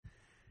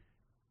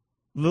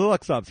The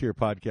Luck Stops Here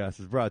podcast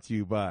is brought to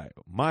you by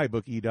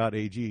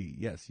mybookie.ag.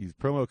 Yes, use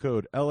promo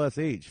code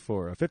LSH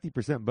for a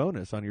 50%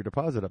 bonus on your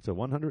deposit up to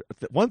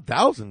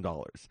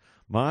 $1,000.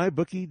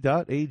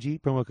 Mybookie.ag,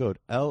 promo code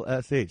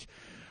LSH.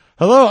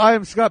 Hello, I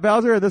am Scott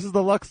Bowser, and this is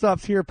the Luck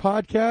Stops Here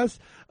podcast.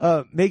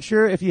 Make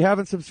sure, if you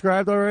haven't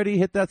subscribed already,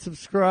 hit that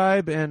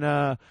subscribe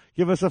and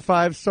give us a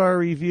 5-star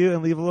review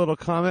and leave a little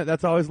comment.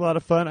 That's always a lot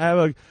of fun. I have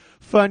a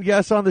fun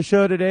guest on the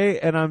show today,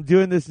 and I'm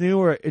doing this new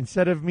where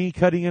instead of me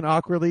cutting in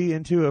awkwardly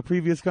into a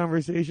previous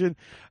conversation,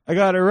 I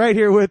got her right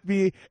here with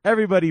me.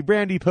 Everybody,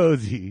 Brandie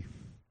Posey.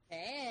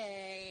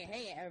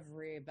 Hey,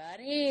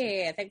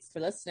 everybody. Thanks for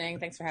listening.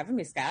 Thanks for having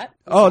me, Scott.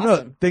 Oh,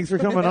 awesome. No, thanks for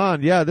coming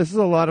on. Yeah, this is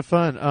a lot of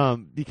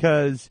fun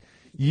because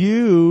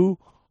you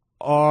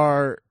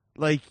are,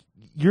 like,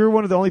 you're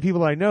one of the only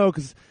people I know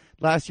because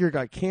last year it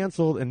got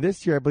canceled, and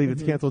this year I believe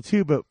it's canceled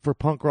too, but for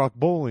punk rock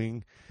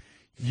bowling,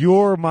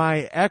 you're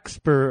my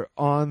expert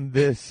on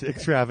this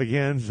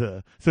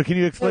extravaganza. So can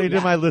you explain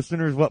to my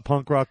listeners what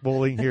punk rock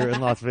bowling here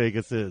in Las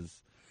Vegas is?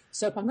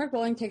 So punk rock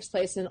bowling takes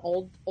place in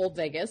Old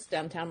Vegas,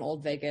 downtown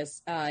Old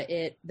Vegas.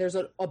 There's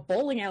a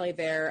bowling alley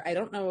there. I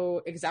don't know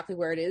exactly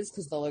where it is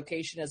because the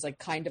location is like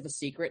kind of a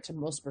secret to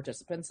most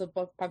participants of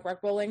punk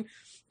rock bowling.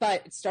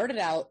 But it started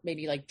out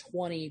maybe like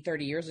 20,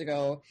 30 years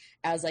ago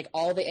as like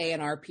all the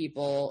A&R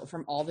people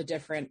from all the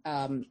different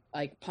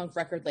like punk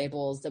record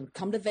labels that would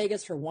come to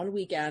Vegas for one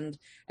weekend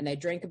and they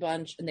drink a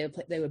bunch and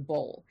they would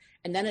bowl.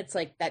 And then it's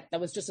like that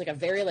was just like a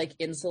very like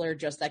insular,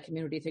 just that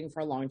community thing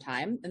for a long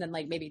time. And then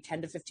like maybe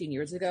 10 to 15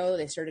 years ago,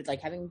 they started like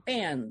having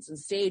bands and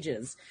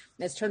stages.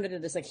 And it's turned into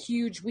this like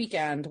huge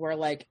weekend where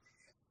like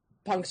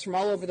punks from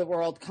all over the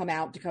world come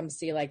out to come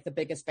see like the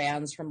biggest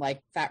bands from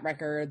like Fat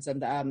Records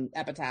and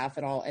Epitaph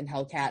and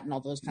Hellcat and all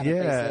those kind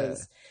of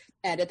places.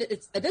 And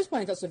it's at this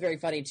point, it's also very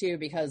funny too,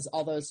 because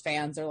all those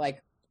fans are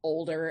like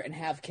older and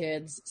have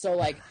kids, so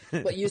like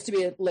what used to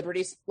be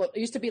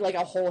like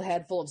a whole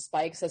head full of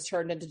spikes has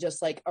turned into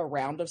just like a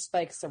round of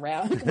spikes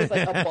around with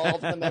like a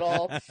bulb in the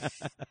middle,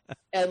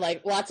 and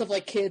like lots of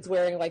like kids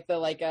wearing like the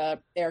like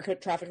air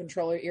traffic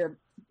controller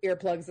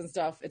earplugs and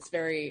stuff. It's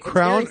very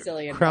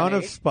silly and Crown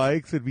funny. of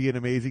Spikes would be an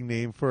amazing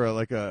name for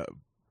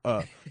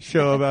a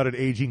show about an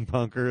aging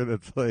punker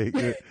that's like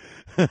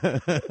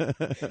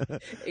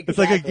it's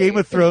like a Game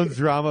of Thrones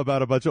drama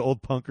about a bunch of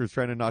old punkers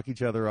trying to knock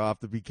each other off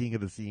to be king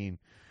of the scene.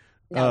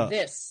 Now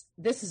this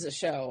is a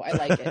show. I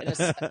like it.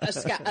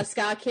 A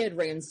ska kid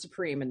reigns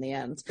supreme in the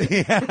end.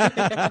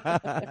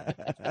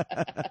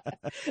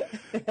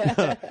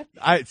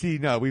 I see.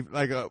 No, we've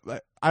like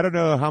I don't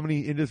know how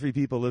many industry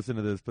people listen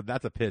to this, but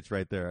that's a pitch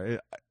right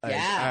there.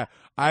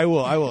 I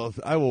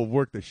will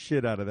work the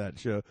shit out of that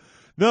show.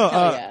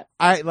 No,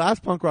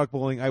 last punk rock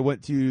bowling I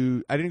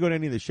didn't go to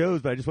any of the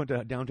shows, but I just went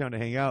to downtown to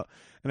hang out,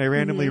 and I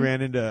randomly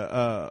ran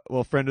into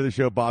a friend of the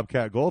show,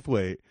 Bobcat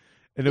Goldthwait.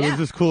 And it was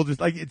just cool. Just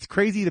like, it's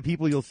crazy the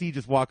people you'll see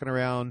just walking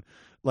around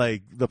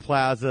like the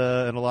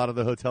plaza and a lot of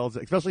the hotels,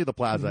 especially the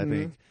plaza. I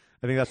think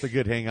that's a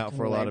good hangout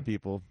for a lot of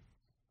people.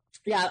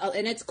 Yeah.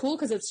 And it's cool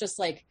because it's just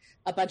like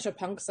a bunch of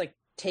punks, like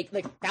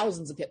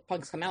thousands of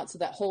punks come out. So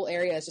that whole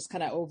area is just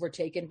kind of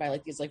overtaken by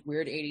like these like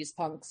weird 80s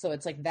punks. So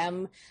it's like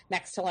them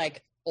next to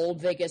like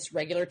old Vegas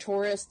regular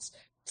tourists.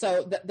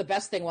 So the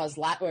best thing was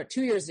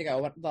 2 years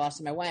ago, the last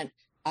time I went,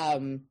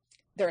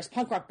 there was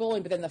punk rock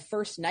bowling, but then the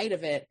first night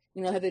of it,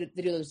 you know how they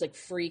do those like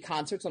free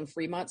concerts on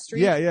Fremont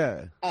Street?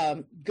 Yeah.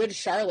 Good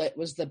Charlotte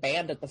was the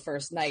band at the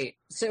first night.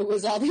 So it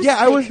was all these. Yeah,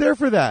 I was there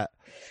for that.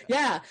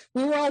 Yeah.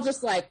 We were all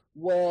just like,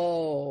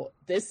 whoa,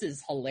 this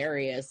is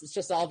hilarious. It's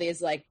just all these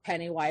like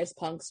Pennywise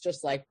punks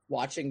just like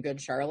watching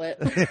Good Charlotte.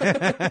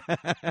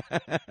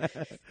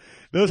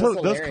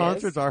 Those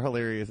concerts are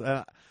hilarious.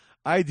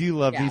 I do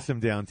love me some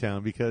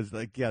downtown because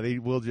like, they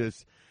will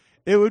just,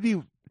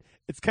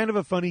 it's kind of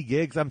a funny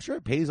gig. 'Cause I'm sure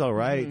it pays all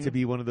right to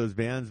be one of those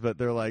bands, but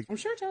they're like, I'm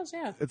sure it does.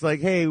 Yeah. It's like,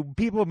 hey,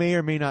 people may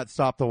or may not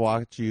stop to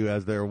watch you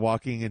as they're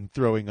walking and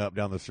throwing up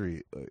down the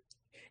street.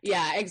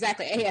 Yeah,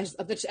 exactly. Hey, as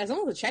long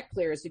as the check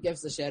clears, who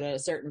gives a shit at a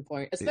certain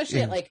point,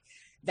 especially at like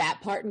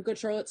that part in Good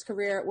Charlotte's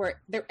career where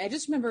I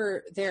just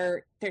remember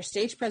their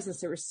stage presence.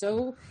 They were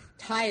so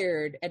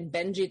tired, and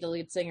Benji, the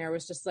lead singer,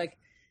 was just like,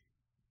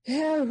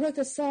 yeah, I wrote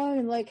this song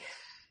in like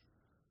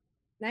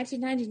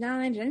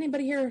 1999. Did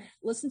anybody here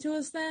listen to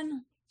us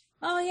then?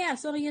 Oh yeah,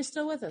 some of you are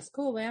still with us.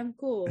 Cool, man.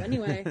 Cool.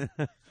 Anyway,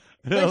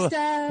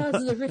 lifestyles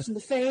of the rich and the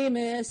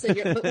famous.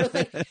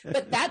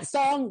 But that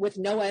song with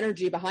no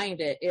energy behind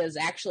it is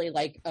actually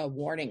like a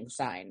warning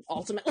sign.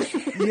 Ultimately.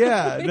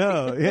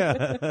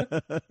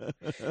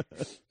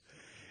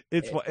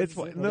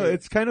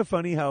 It's kind of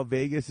funny how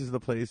Vegas is the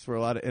place where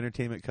a lot of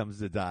entertainment comes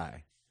to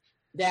die.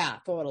 Yeah,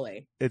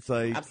 totally. It's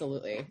like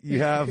absolutely.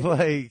 You have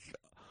it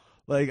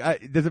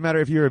doesn't matter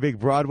if you're a big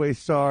Broadway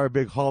star,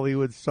 big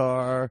Hollywood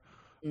star,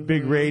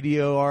 big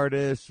radio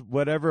artist,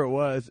 whatever it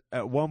was,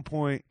 at one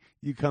point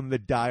you come to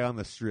die on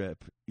the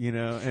strip,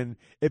 and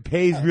it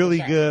pays really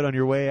good on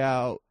your way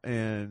out.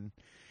 And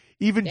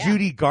even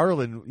Judy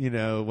Garland,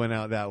 went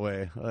out that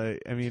way.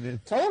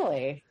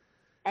 Totally.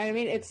 I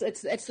mean, it's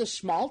the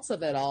schmaltz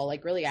of it all.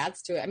 Like, really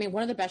adds to it. I mean,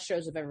 one of the best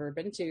shows I've ever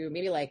been to.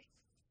 Maybe like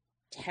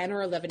 10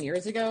 or 11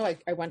 years ago,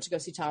 I went to go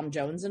see Tom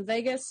Jones in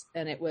Vegas,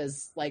 and it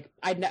was like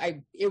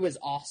it was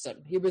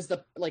awesome. He was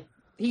the like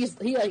he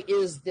like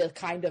is the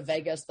kind of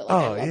Vegas that like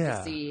I love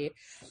to see,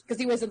 because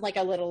he was in like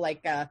a little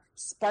like a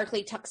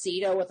sparkly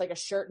tuxedo with like a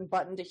shirt and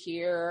button to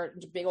here,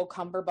 big old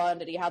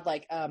cummerbund, and he had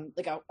like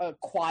a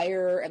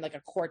choir and like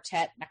a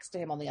quartet next to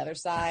him on the other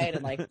side,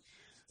 and like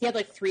he had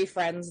like three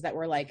friends that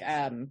were like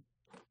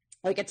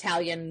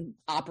Italian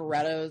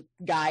operetta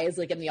guys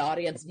like in the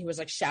audience, and he was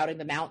like shouting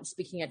them out and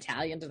speaking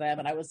Italian to them,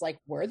 and I was like,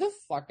 where the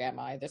fuck am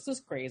I? This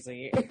is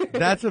crazy.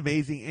 That's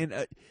amazing.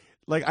 And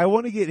like, I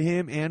want to get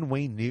him and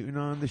Wayne Newton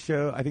on the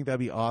show. I think that'd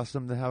be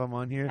awesome to have him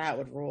on here. That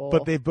would rule.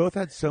 But they've both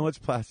had so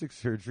much plastic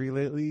surgery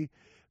lately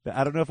that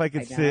I don't know if I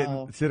could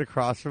sit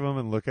across from them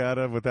and look at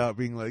them without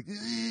being like,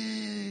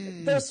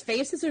 those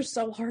faces are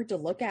so hard to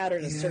look at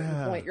a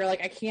certain point. You're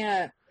like, I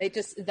can't. It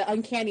just, the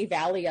uncanny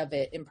valley of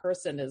it in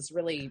person is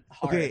really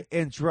hard. Okay,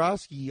 and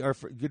Drosky, our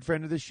good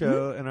friend of the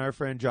show, and our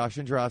friend Josh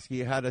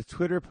Androsky had a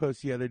Twitter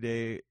post the other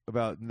day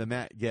about the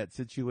Matt Gaetz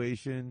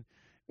situation.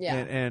 Yeah,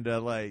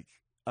 and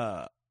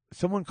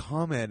someone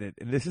commented,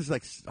 and this is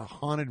like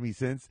haunted me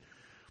since.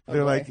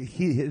 They're like,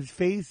 his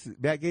face,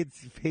 Matt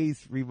Gaetz'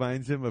 face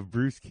reminds him of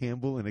Bruce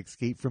Campbell in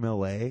Escape from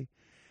L.A.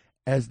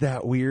 as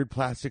that weird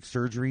plastic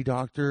surgery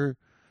doctor.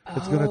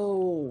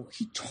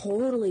 He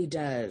totally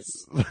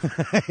does.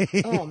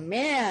 Oh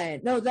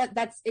man, no,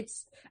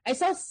 it's. I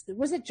saw.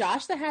 Was it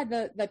Josh that had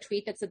the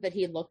tweet that said that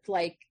he looked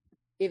like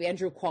if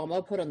Andrew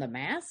Cuomo put on the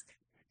mask?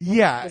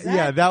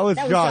 That was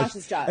Josh.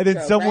 And then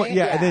right?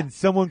 and then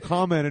someone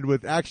commented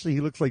with, actually,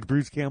 he looks like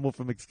Bruce Campbell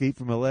from Escape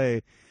from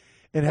L.A.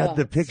 and had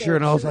the picture, so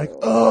and I was like,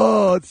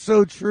 oh, it's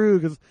so true,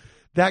 because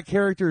that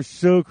character is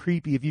so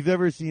creepy. If you've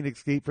ever seen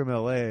Escape from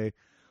L.A.,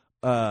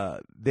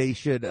 they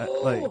should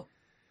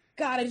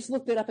God, I just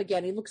looked it up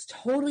again. He looks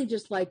totally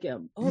just like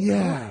him. Oh,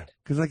 yeah,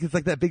 because like it's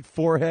like that big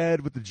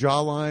forehead with the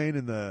jawline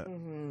and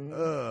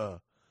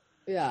the.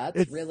 Yeah,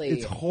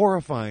 it's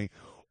horrifying.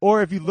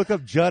 Or if you look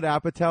up Judd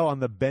Apatow on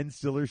the Ben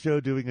Stiller show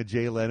doing a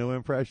Jay Leno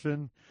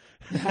impression.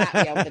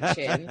 Yeah, with the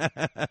chin,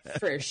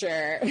 for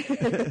sure.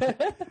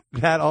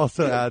 That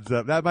also adds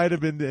up. That might have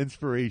been the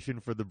inspiration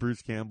for the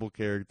Bruce Campbell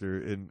character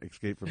in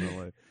Escape from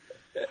L.A.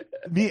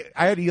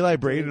 I had Eli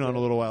Braden on a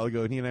little while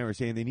ago, and he and I were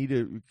saying they need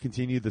to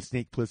continue the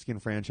Snake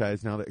Plissken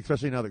franchise now,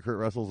 especially now that Kurt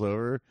Russell's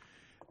over.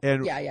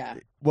 And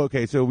well,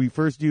 okay, so we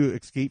first do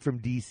Escape from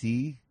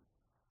DC.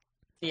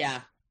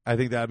 Yeah, I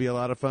think that'd be a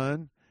lot of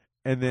fun,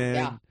 and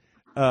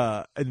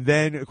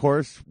then of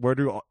course, what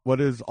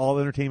does all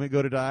entertainment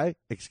go to die?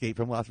 Escape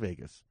from Las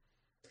Vegas.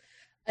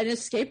 An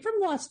Escape from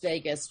Las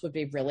Vegas would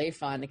be really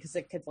fun because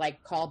it could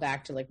like call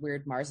back to like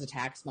weird Mars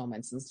Attacks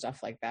moments and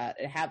stuff like that.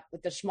 It have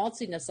the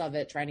schmaltziness of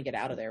it, trying to get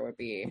out of there would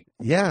be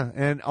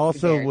and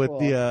also with cool.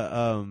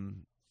 The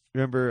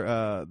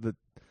remember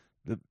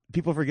the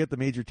people forget the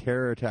major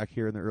terror attack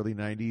here in the early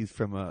 '90s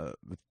from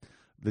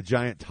the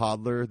giant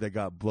toddler that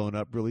got blown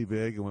up really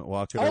big and went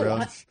walking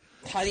around.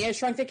 Honey, I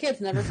Shrunk the Kids.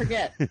 Never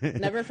forget.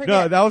 Never forget.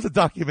 No, that was a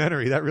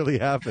documentary. That really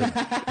happened.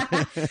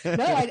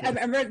 No, I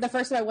remember the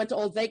first time I went to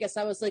Old Vegas,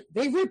 I was like,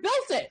 they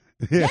rebuilt it.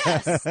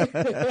 Yes.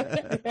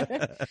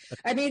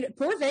 I mean,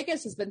 poor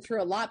Vegas has been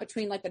through a lot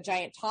between like the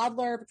giant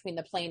toddler, between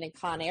the plane and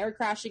Con Air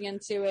crashing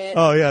into it.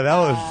 Oh, yeah,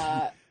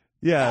 that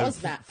was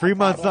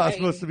Fremont's not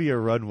supposed to be a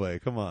runway.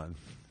 Come on.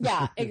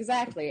 Yeah,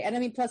 exactly. And I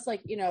mean, plus, like,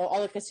 you know,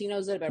 all the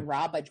casinos that have been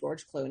robbed by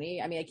George Clooney.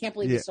 I mean, I can't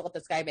believe you still let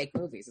this guy make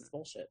movies. It's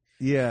bullshit.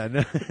 Yeah.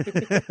 No.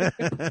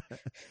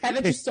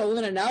 Haven't you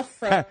stolen enough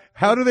from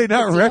how do they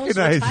not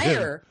recognize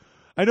him?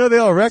 I know they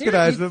all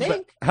recognize him,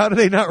 but how do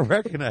they not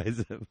recognize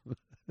him?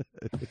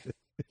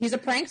 He's a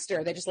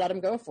prankster. They just let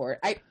him go for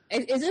it.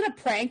 Is it a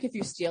prank if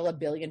you steal $1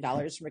 billion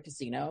from a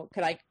casino?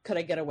 Could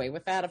I get away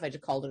with that if I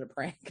just called it a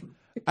prank?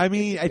 I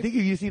mean, I think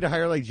if you just need to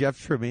hire like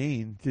Jeff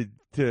Tremaine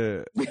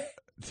to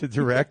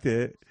direct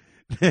it,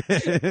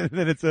 then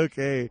it's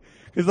okay.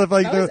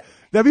 Because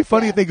that'd be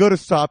funny if they go to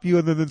stop you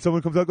and then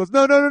someone comes out and goes,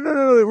 no,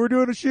 we're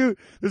doing a shoot.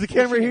 There's a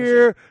camera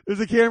here. There's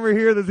a camera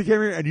here. There's a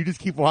camera here. And you just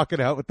keep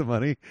walking out with the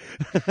money.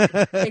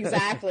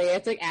 Exactly.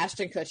 It's like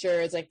Ashton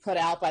Kutcher is like put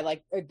out by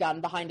like a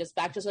gun behind his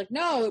back. Just like,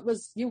 no,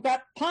 you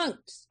got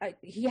punked.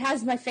 He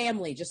has my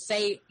family. Just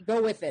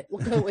go with it.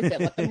 We'll go with it.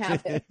 Let them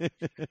have it.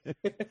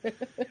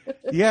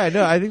 Yeah,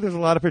 no, I think there's a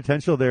lot of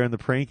potential there in the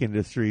prank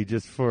industry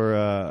just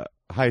for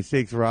high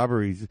stakes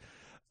robberies.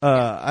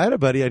 I had a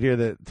buddy out here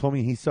that told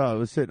me he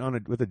was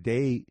sitting with a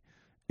date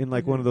in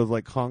like one of those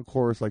like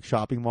concourse like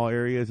shopping mall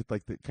areas at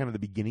like the kind of the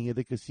beginning of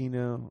the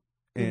casino,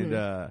 and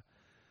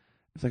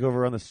it's like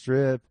over on the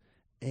strip,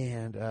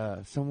 and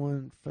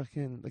someone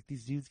fucking like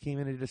these dudes came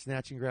in and did a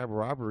snatch and grab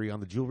robbery on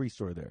the jewelry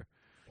store there,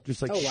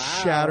 just like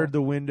shattered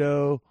the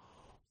window,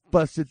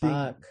 busted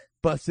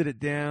it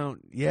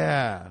down.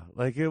 Yeah,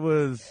 like it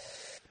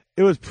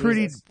was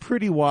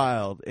pretty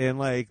wild, and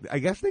like I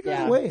guess they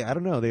got away. I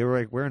don't know. They were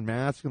like wearing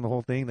masks and the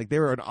whole thing. Like they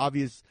were an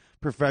obvious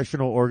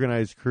professional,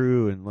 organized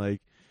crew, and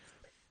like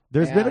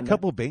There's been a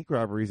couple bank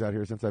robberies out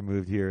here since I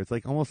moved here. It's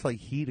like almost like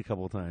Heat a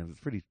couple times. It's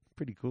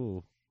pretty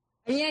cool.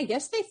 Yeah, I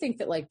guess they think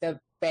that like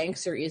the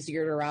banks are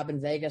easier to rob in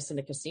Vegas than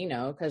a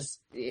casino,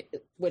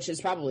 which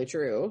is probably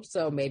true.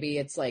 So maybe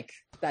it's like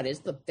that is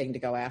the thing to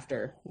go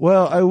after.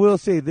 Well, I will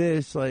say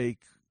this: like,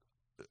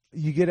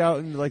 you get out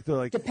in like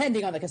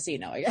depending on the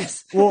casino, I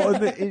guess. Well,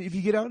 if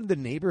you get out in the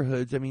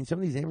neighborhoods, I mean, some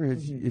of these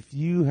neighborhoods, if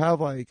you have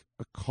like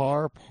a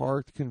car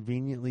parked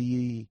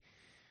conveniently,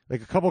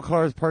 like a couple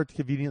cars parked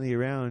conveniently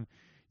around,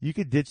 you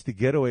could ditch the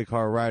getaway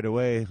car right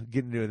away,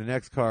 get into the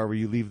next car where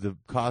you leave the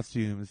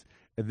costumes,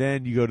 and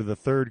then you go to the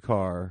third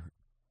car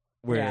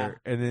and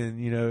then,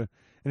 and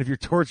if you're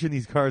torching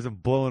these cars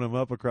and blowing them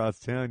up across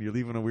town, you're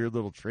leaving a weird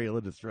little trail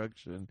of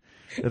destruction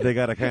that they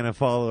got to kind of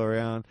follow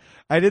around.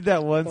 I did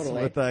that once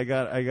with,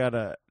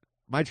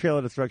 my trail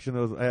of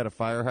destruction, I had a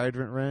fire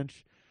hydrant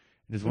wrench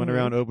and just went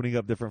around opening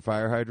up different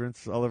fire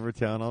hydrants all over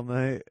town all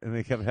night, and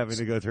they kept having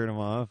to go turn them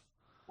off.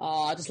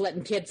 Oh, just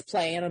letting kids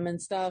play in them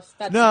and stuff.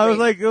 That's no,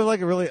 great. it was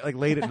like really like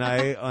late at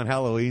night on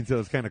Halloween, so it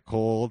was kind of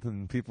cold,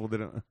 and people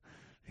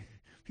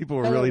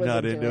were really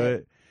not into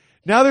it.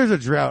 Now there's a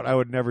drought. I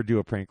would never do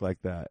a prank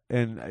like that,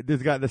 and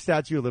there's got the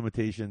statute of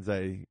limitations.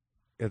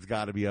 It's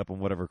got to be up on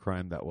whatever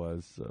crime that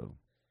was. So.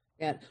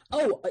 Yeah.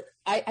 Oh,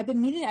 I've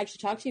been meaning to actually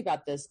talk to you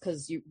about this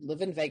because you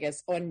live in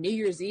Vegas. On New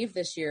Year's Eve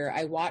this year,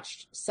 I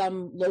watched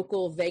some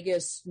local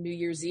Vegas New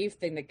Year's Eve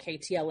thing that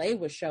KTLA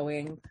was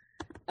showing.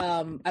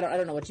 I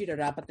don't know what you did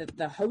about, but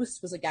the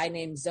host was a guy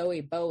named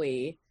Zoe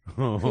Bowie,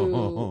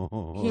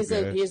 who he's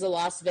a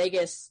Las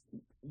Vegas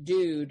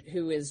dude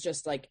who is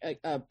just like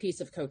a piece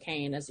of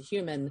cocaine as a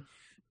human.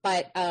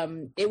 But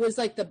it was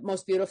like the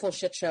most beautiful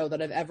shit show that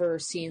I've ever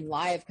seen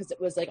live, because it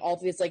was like all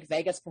these like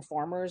Vegas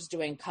performers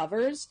doing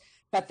covers,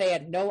 but they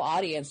had no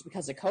audience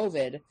because of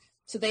COVID.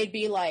 So they'd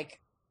be like,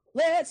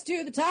 let's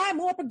do the time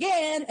warp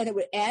again. And it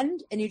would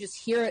end, and you just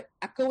hear it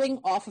echoing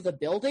off of the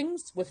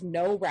buildings with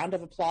no round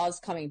of applause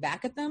coming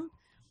back at them.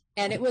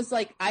 And it was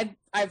like,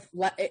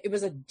 it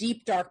was a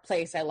deep, dark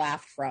place I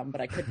laughed from,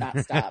 but I could not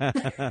stop.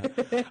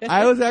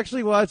 I was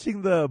actually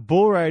watching the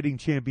bull riding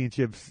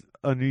championships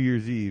on New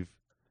Year's Eve.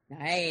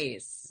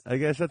 Nice. I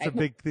guess that's a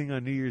big thing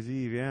on New Year's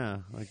Eve. Yeah.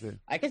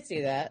 I could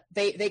see that.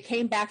 They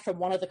came back from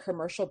one of the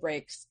commercial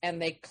breaks,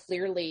 and they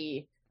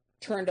clearly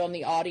turned on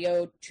the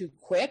audio too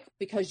quick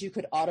because you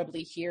could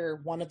audibly hear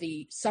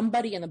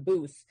somebody in the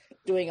booth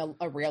doing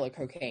a rail of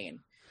cocaine.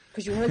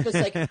 Because you heard this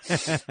like,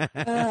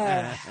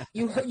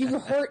 you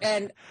heard,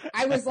 and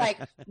I was like,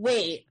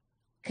 wait,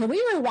 can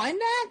we rewind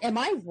that? Am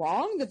I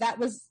wrong?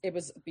 It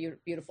was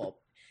beautiful.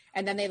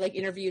 And then they like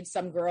interviewed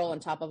some girl on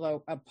top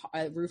of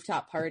a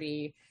rooftop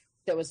party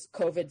that was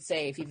COVID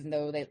safe, even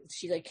though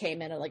she like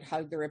came in and like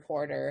hugged the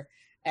reporter.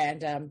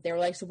 And they were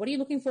like, so what are you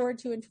looking forward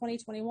to in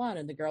 2021?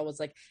 And the girl was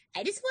like,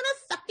 I just want to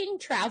fucking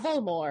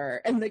travel more.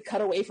 And they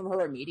cut away from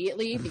her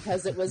immediately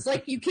because it was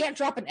like, you can't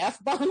drop an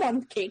F-bomb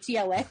on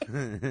KTLA.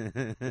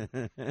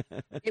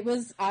 It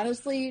was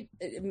honestly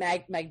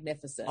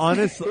magnificent.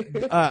 Honestly,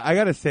 I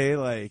got to say,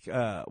 like,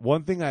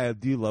 one thing I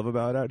do love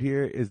about out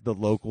here is the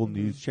local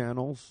news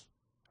channels.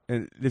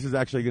 And this is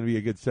actually going to be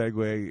a good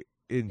segue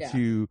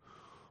into,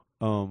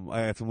 I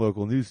had some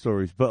local news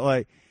stories, but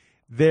like,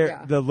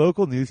 the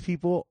local news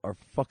people are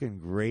fucking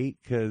great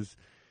because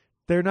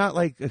they're not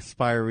like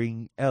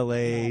aspiring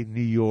LA,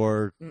 New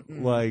York,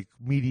 like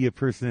media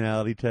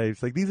personality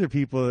types. Like, these are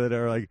people that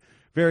are like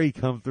very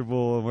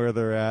comfortable in where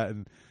they're at,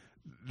 and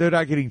they're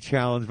not getting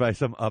challenged by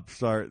some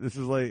upstart. This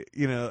is like,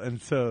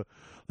 and so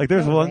like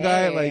there's one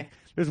guy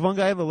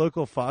in the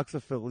local Fox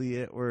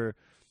affiliate where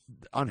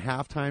on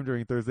halftime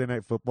during Thursday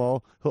Night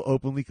Football, he'll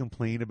openly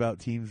complain about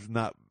teams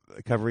not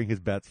covering his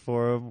bets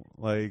for him.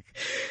 Like,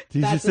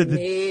 he's That's just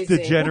amazing. a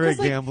degenerate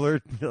gambler.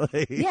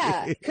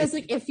 Yeah, because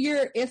like if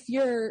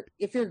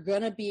you're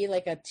gonna be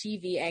like a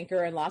TV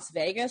anchor in Las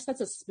Vegas,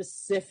 that's a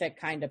specific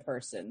kind of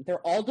person.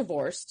 They're all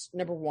divorced,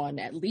 number one,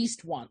 at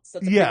least once.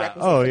 That's a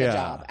prerequisite for the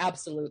job.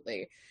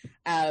 Absolutely.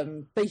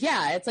 But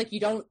yeah, it's like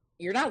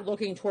you're not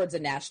looking towards a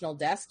national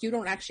desk. You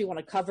don't actually want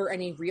to cover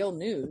any real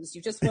news.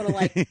 You just want to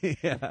like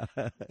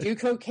do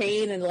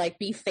cocaine and like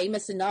be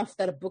famous enough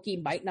that a bookie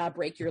might not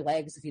break your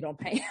legs if you don't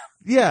pay him.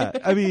 Yeah,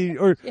 I mean,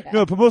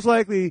 no, but most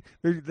likely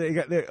they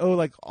got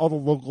like all the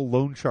local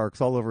loan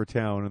sharks all over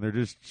town, and they're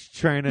just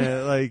trying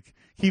to like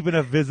keep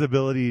enough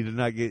visibility to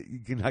not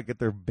get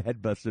their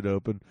head busted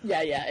open.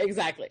 Yeah,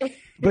 exactly.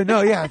 But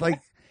no, like.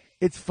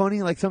 It's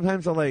funny, like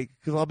sometimes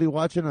because I'll be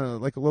watching a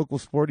local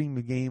sporting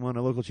game on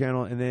a local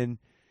channel, and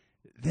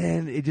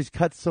then it just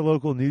cuts to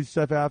local news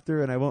stuff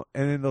after, and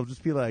then they'll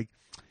just be like,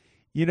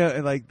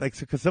 and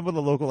because some of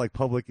the local like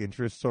public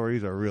interest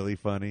stories are really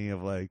funny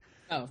of like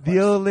the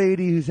old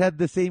lady who's had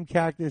the same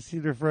cactus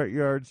in her front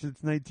yard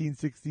since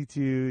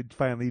 1962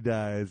 finally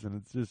dies,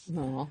 and it's just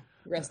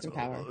rest in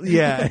power.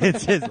 Yeah,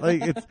 it's just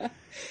like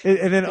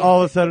and then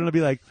all of a sudden it'll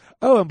be like,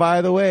 oh, and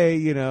by the way,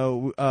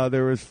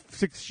 there was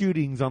 6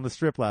 shootings on the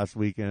Strip last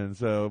weekend,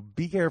 so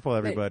be careful,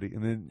 everybody.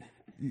 And then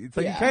it's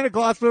like you kind of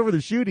glossed over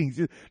the shootings.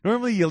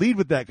 Normally, you lead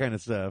with that kind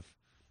of stuff.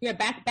 Yeah,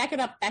 back it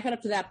up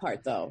to that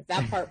part though.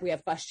 That part we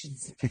have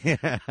questions.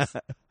 Yeah.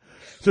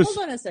 So, hold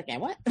on a second.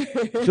 What?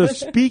 so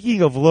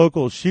speaking of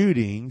local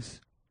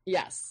shootings,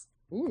 yes.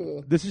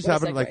 Ooh, this just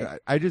happened. Like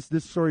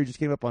this story just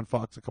came up on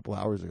Fox a couple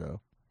hours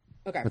ago.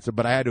 Okay.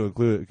 But I had to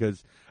include it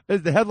because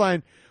as the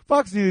headline,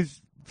 Fox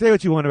News, say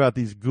what you want about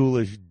these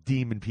ghoulish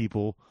demon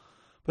people,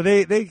 but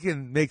they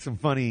can make some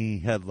funny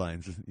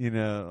headlines,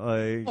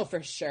 like. Oh,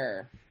 for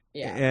sure.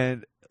 Yeah.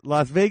 And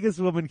Las Vegas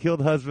woman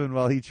killed husband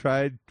while he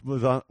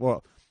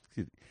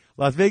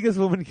Las Vegas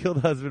woman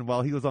killed husband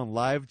while he was on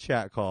live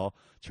chat call,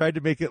 tried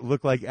to make it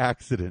look like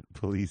accident,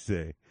 police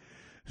say.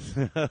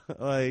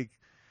 Like,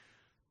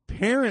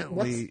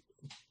 apparently,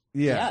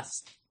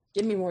 Yes.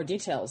 Give me more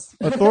details.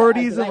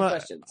 Authorities,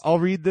 questions. I'll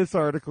read this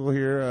article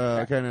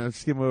here, kind of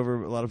skim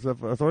over a lot of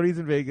stuff. Authorities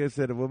in Vegas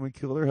said a woman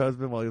killed her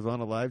husband while he was on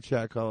a live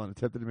chat call and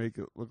attempted to make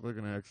it look like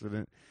an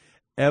accident.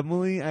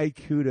 Emily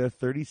Ikuda,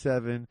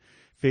 37,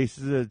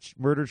 faces a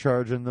murder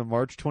charge in the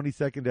March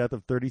 22nd death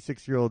of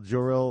 36-year-old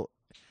Jorel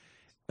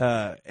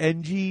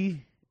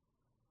NG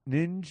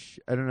Ninj.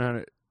 I don't know how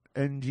to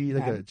NG,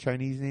 like a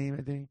Chinese name,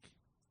 I think.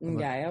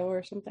 Ngayo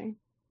or something.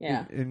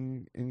 Yeah.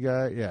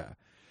 Ngai, yeah.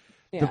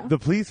 Yeah. The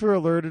police were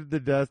alerted to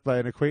death by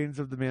an acquaintance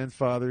of the man's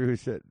father who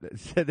said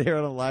they were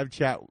on a live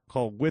chat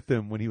call with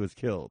him when he was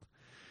killed.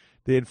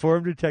 They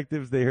informed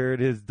detectives they heard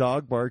his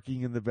dog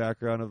barking in the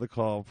background of the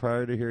call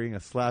prior to hearing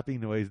a slapping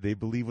noise they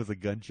believe was a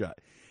gunshot.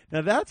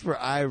 Now, that's where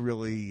I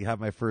really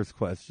have my first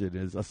question,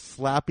 is a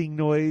slapping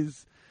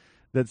noise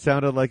that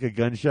sounded like a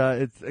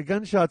gunshot. A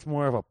gunshot's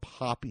more of a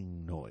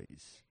popping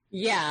noise.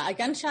 Yeah, a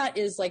gunshot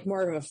is like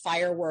more of a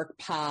firework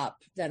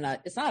pop than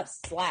it's not a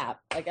slap.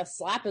 Like a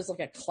slap is like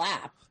a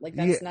clap. Like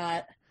that's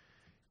not.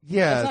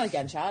 Yeah, that's not a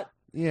gunshot.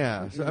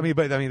 Yeah. So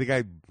the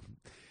guy.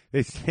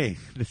 They say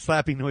the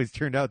slapping noise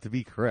turned out to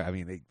be correct. I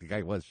mean, the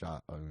guy was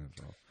shot.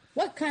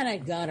 What kind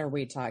of gun are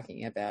we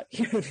talking about?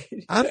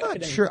 I'm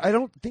not sure. I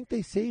don't think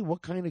they say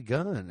what kind of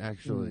gun,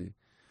 actually.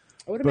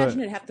 I would imagine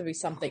it'd have to be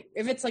something.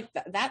 If it's like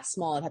that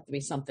small, it'd have to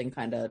be something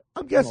kind of.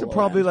 I'm guessing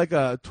probably like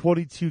a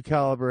 .22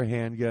 caliber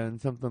handgun,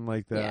 something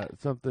like that.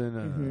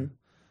 Yeah.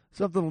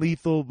 Something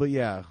lethal, but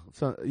yeah.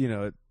 So,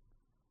 it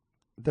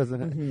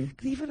doesn't.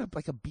 Even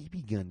like a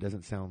BB gun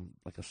doesn't sound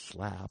like a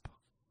slap.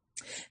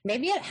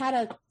 Maybe it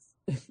had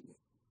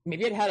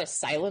a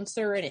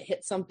silencer and it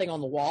hit something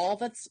on the wall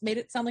that's made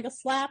it sound like a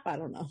slap. I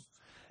don't know.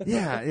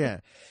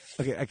 Yeah.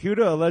 Okay,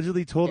 Akuda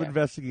allegedly told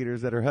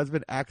investigators that her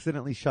husband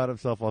accidentally shot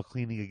himself while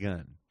cleaning a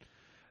gun.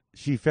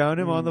 She found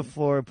him on the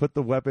floor and put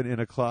the weapon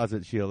in a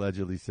closet, she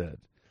allegedly said.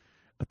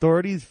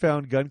 Authorities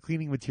found gun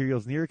cleaning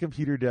materials near a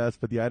computer desk,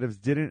 but the items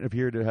didn't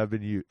appear to have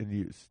been in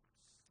use.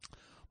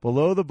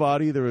 Below the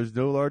body, there was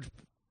no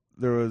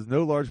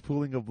large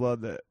pooling of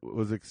blood that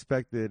was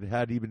expected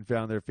had he been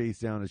found there face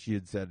down, as she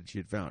had said she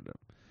had found him.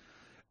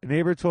 A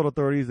neighbor told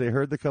authorities they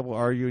heard the couple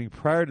arguing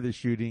prior to the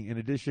shooting. In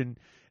addition,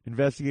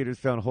 investigators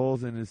found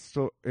holes in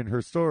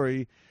her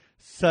story,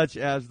 such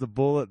as the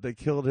bullet that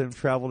killed him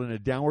traveled in a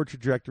downward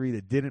trajectory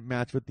that didn't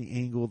match with the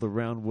angle the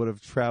round would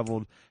have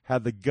traveled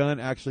had the gun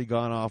actually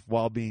gone off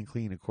while being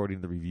clean, according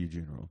to the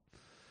Review-Journal.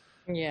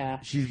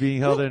 Yeah. She's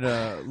being held in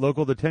a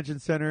local detention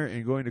center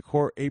and going to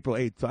court April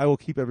 8th. So I will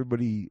keep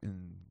everybody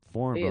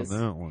informed on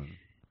that one.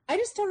 I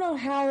just don't know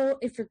how,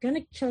 if you're going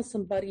to kill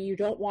somebody, you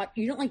don't like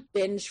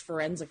binge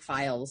forensic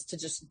files to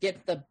just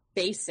get the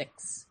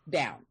basics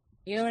down.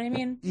 You know what I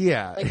mean?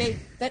 Yeah.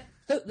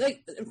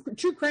 Like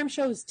true crime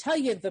shows tell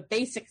you the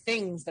basic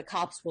things the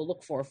cops will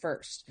look for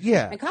first.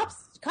 Yeah. And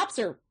cops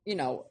are,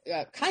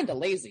 kind of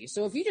lazy.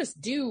 So if you just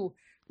do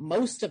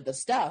most of the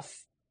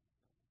stuff,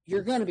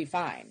 you're going to be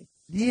fine.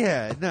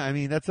 Yeah, no, I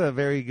mean, that's a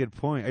very good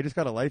point. I just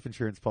got a life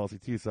insurance policy,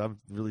 too, so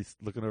I'm really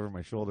looking over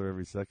my shoulder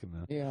every second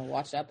now. Yeah,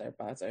 watch out there,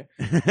 Posey.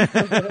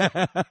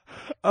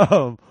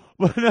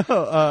 But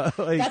no,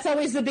 that's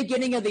always the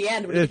beginning of the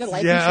end. When you get a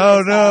life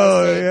insurance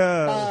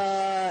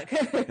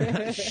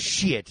policy.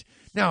 Shit.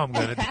 Now I'm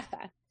going to...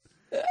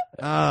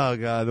 Oh,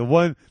 God.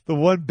 The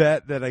one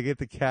bet that I get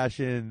to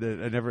cash in,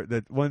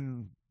 that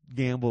one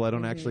gamble I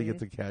don't actually get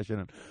to cash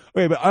in on.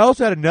 Okay, but I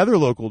also had another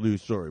local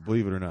news story,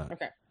 believe it or not.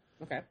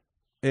 Okay.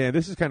 And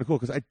this is kind of cool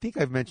because I think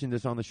I've mentioned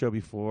this on the show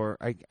before.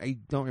 I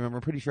don't remember.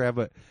 I'm pretty sure I have.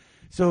 But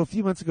so a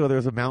few months ago, there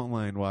was a mountain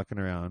lion walking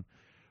around.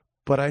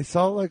 But I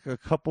saw like a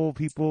couple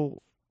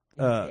people.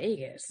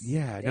 Vegas.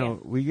 Yeah, no,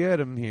 we get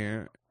them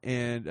here.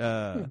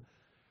 And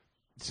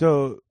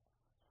so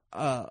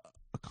a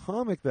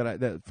comic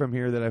that from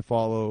here that I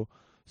follow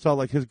saw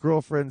like his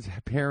girlfriend's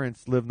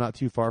parents live not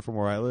too far from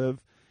where I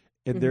live.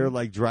 And they're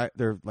like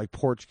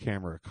porch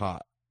camera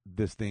caught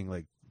this thing,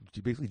 like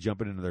basically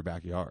jumping into their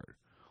backyard,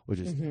 which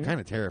is kind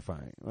of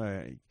terrifying.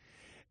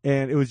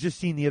 And it was just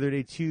seen the other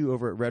day, too,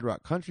 over at Red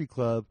Rock Country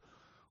Club,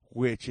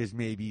 which is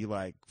maybe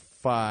like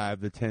 5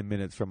 to 10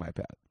 minutes from my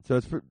pad.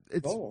 So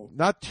it's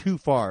not too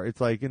far.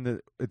 It's like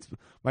it's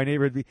my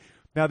neighborhood.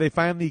 Now, they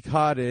finally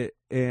caught it,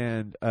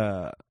 and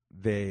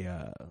they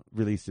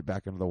released it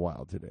back into the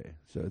wild today.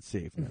 So it's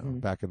safe now,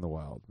 back in the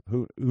wild.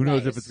 Who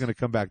knows if it's going to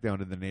come back down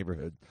to the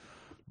neighborhood.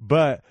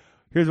 But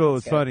here's what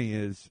was funny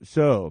is,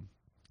 so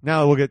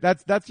now we'll get,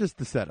 that's just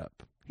the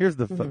setup. Here's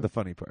the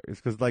funny part, is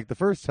because like the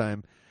first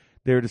time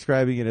they were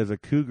describing it as a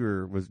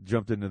cougar was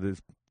jumped into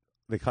this.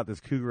 They caught this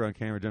cougar on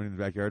camera jumping in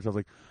the backyard. So I was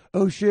like,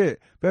 "Oh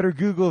shit! Better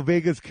Google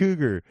Vegas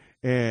cougar."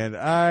 And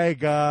I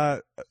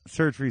got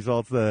search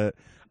results that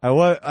I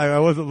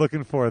wasn't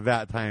looking for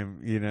that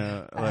time. You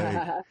know, like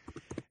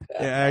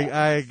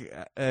I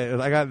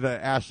got the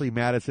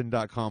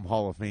AshleyMadison.com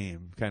Hall of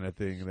Fame kind of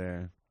thing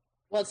there.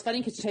 Well, it's funny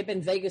because you type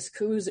in Vegas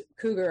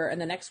cougar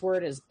and the next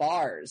word is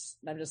bars.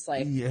 And I'm just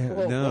like,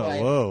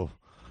 whoa.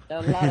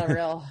 A lot of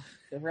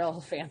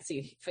real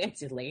fancy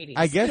ladies.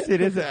 I guess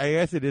it is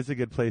a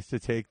good place to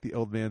take the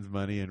old man's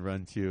money and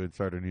run to and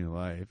start a new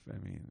life. I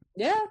mean,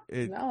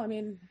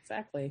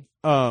 exactly.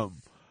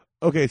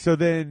 Okay, so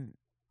then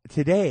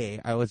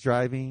today I was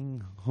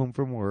driving home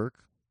from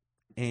work,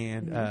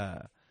 and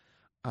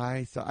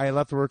I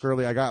left work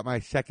early. I got my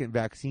second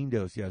vaccine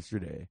dose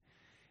yesterday.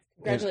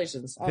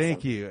 Congratulations! Awesome.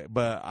 Thank you.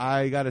 But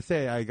I gotta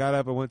say, I got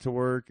up and went to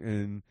work,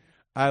 and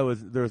there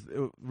was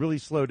a really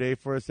slow day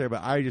for us there,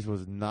 but I just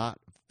was not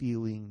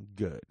feeling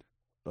good.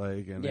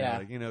 Like, and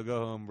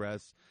go home,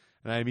 rest.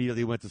 And I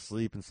immediately went to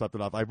sleep and slept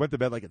it off. I went to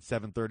bed like at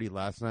 7:30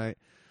 last night,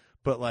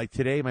 but like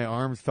today, my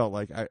arms felt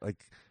like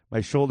my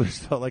shoulders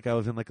felt like I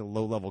was in like a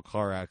low level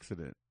car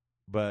accident.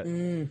 But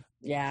I'm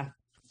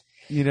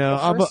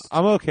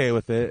okay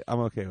with it.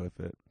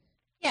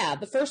 Yeah,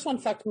 the first one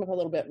fucked me up a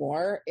little bit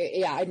more.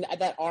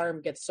 That arm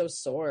gets so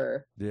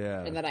sore.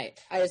 Yeah. And then I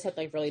just had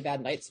like really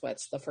bad night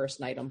sweats the first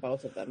night on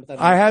both of them.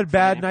 I had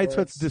bad night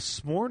sweats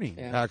this morning,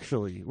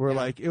 actually. Where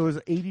like it was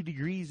 80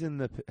 degrees in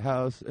the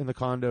house, in the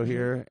condo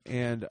here.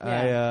 And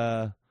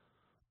I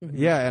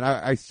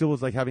still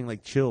was like having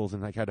like chills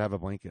and like had to have a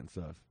blanket and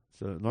stuff.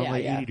 So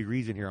normally 80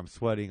 degrees in here, I'm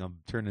sweating. I'm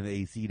turning the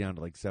AC down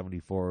to like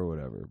 74 or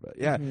whatever. But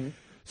yeah.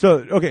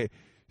 So, okay.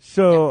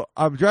 So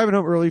I'm driving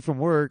home early from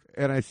work,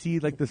 and I see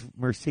like this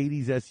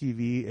Mercedes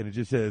SUV, and it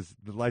just says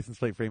the license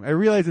plate frame. I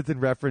realize it's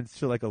in reference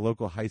to like a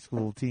local high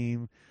school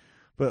team,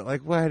 but like,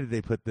 why did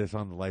they put this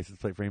on the license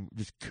plate frame?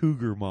 Just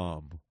Cougar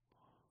Mom.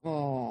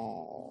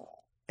 Oh.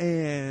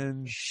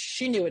 And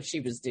she knew what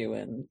she was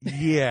doing.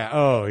 Yeah.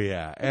 Oh,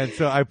 yeah. And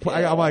so I'm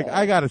like,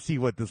 I got to see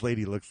what this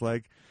lady looks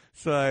like.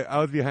 So I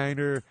was behind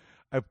her.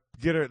 I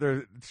get her.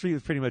 The street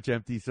was pretty much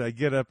empty, so I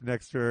get up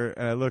next to her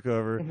and I look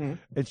over,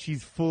 and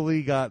she's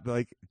fully got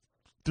like.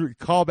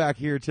 Call back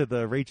here to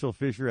the Rachel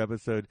Fisher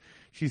episode.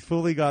 She's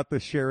fully got the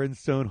Sharon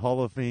Stone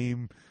Hall of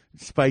Fame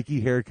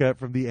spiky haircut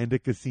from the end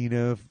of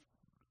Casino.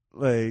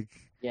 Like,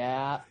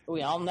 yeah,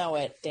 we all know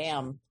it.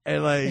 Damn.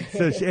 And like,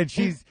 so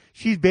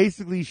she's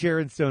basically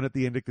Sharon Stone at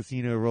the end of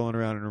Casino, rolling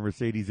around in a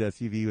Mercedes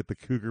SUV with the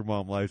Cougar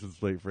Mom license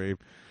plate frame.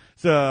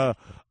 So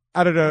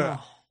I don't know.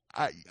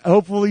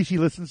 Hopefully she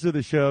listens to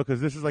the show, because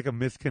this is like a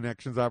missed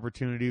connections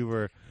opportunity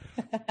where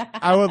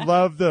I would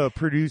love to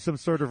produce some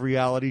sort of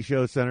reality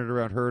show centered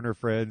around her and her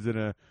friends in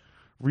a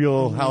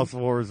real House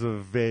Wars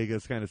of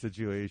Vegas kind of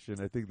situation.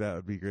 I think that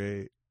would be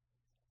great.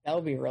 That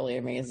would be really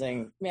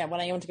amazing. Man, when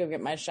I went to go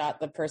get my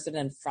shot, the person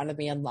in front of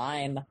me in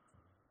line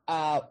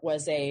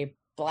was a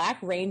black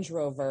Range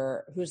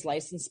Rover whose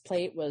license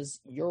plate was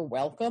 "You're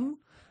welcome."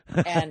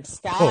 And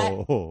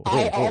Scott,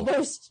 I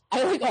almost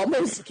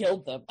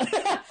killed them.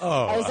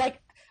 I was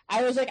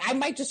like, I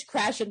might just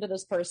crash into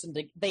this person.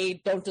 They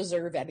don't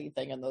deserve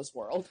anything in this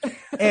world.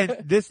 And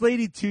this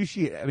lady too,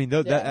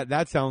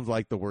 that sounds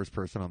like the worst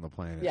person on the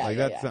planet.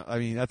 I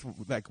mean, that's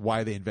like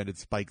why they invented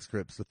spike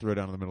strips to throw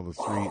down in the middle of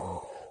the street and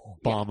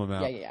bomb them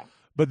out. Yeah.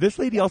 But this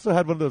lady also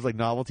had one of those like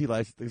novelty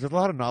license. There's a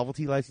lot of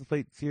novelty license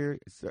plates here.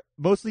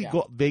 Mostly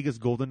Vegas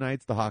Golden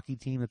Knights, the hockey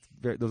team.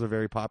 Those are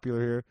very popular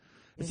here.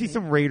 I see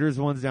some Raiders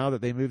ones now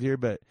that they moved here,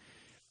 but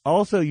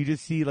also you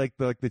just see like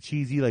the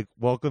cheesy like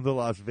 "Welcome to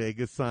Las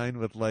Vegas" sign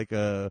with like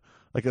a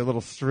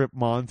little strip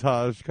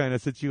montage kind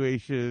of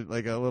situation,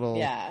 like a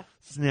little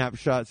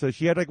snapshot. So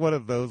she had like one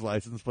of those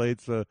license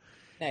plates. So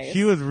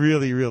she was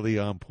really, really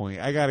on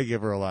point. I got to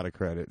give her a lot of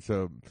credit.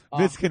 So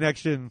this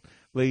connection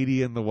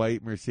lady in the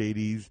white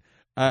Mercedes,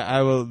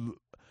 I'm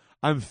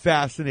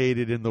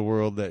fascinated in the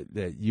world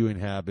that you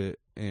inhabit,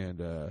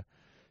 and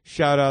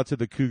shout out to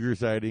the cougar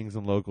sightings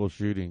and local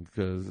shootings,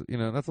 because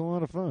that's a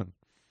lot of fun.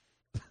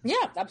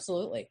 Yeah,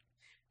 absolutely.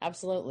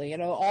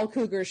 All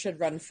cougars should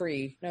run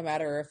free, no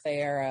matter if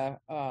they are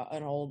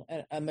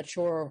a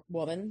mature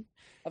woman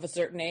of a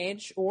certain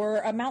age or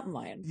a mountain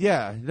lion.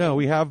 Yeah, no,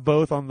 we have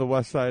both on the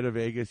west side of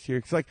Vegas here.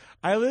 Cause like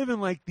I live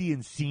in like the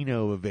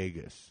Encino of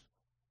Vegas.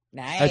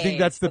 Nice. I think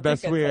that's the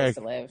best way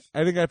to live.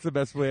 I think that's the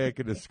best way I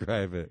could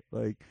describe it.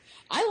 Like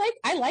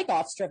I like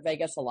off strip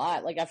Vegas a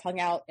lot. Like I've hung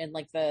out in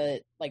like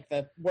the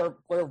where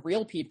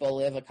real people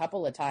live a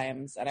couple of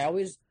times, and I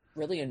always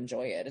really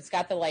enjoy it. It's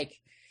got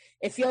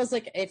it feels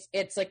like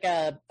it's like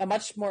a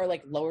much more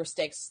like lower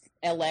stakes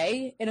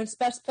LA in its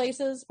best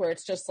places, where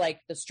it's just like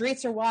the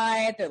streets are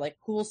wide, they're like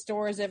cool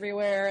stores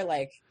everywhere,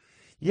 like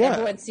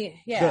everyone's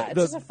it's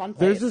just a fun place.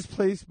 There's this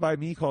place by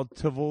me called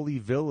Tivoli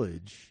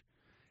Village.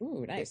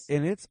 Ooh, nice.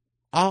 And it's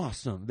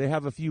awesome. They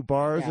have a few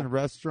bars and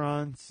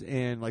restaurants,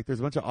 and like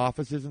there's a bunch of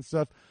offices and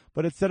stuff,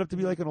 but it's set up to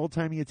be like an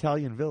old-timey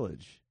Italian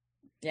village.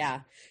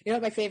 Yeah. You know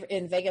what my favorite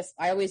in Vegas,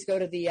 I always go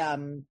to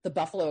the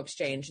Buffalo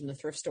Exchange and the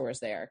thrift stores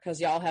there because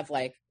y'all have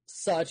like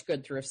such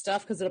good thrift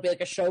stuff because it'll be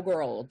like a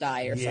showgirl will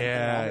die or something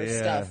and all her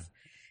stuff.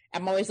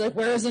 I'm always like,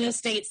 where's an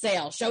estate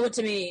sale? Show it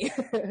to me.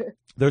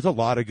 There's a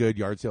lot of good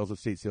yard sales,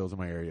 estate sales in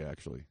my area,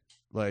 actually.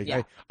 Like,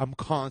 Yeah. I'm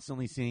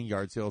constantly seeing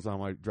yard sales on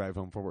my drive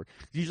home from work.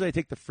 Usually I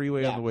take the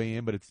freeway on the way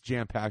in, but it's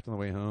jam-packed on the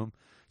way home.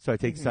 So I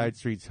take side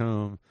streets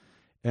home.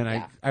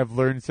 And I've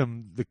learned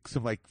some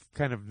like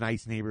kind of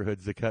nice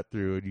neighborhoods to cut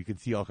through, and you can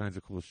see all kinds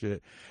of cool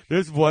shit.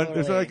 There's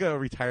there's like a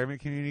retirement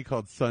community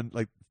called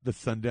the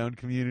Sundown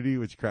community,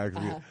 which cracks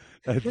me.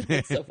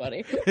 It's so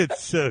funny.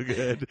 It's so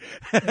good.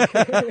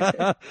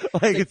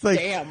 it's like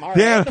damn,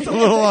 it's a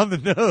little on the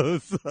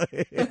nose.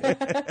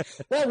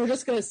 Well, we're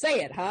just gonna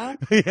say it, huh?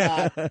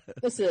 Yeah.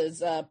 This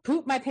is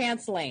poop my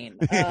pants lane.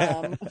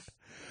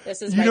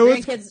 This is You my know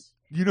grandkids.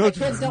 My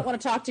kids it's don't want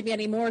to talk to me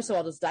anymore, so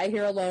I'll just die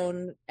here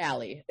alone.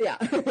 Alley. Yeah.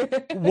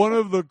 one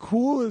of the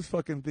coolest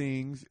fucking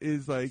things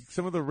is like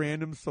some of the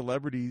random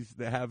celebrities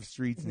that have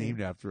streets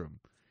named after them.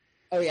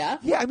 Oh, yeah?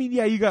 Yeah, I mean,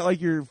 you got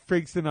like your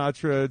Frank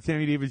Sinatra,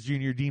 Sammy Davis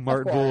Jr., D.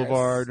 Martin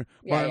Boulevard,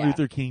 Martin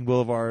Luther King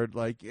Boulevard.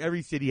 Like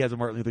every city has a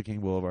Martin Luther King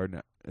Boulevard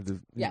now.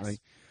 Yes.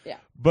 Yeah.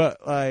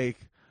 But like,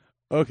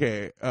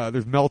 okay,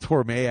 there's Mel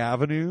Torme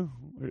Avenue.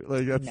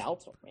 Like that's Mel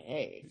Torme.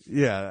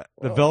 Yeah,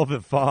 Whoa. the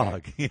Velvet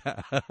Fog.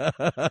 Yeah.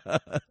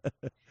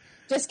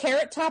 Does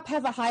Carrot Top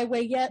have a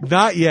highway yet?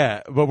 Not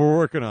yet, but we're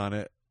working on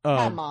it.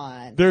 Come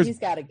on, he's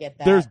got to get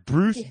that. There's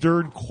Bruce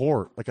Dern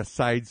Court, like a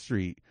side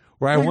street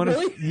where I want to.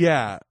 Really?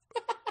 Yeah,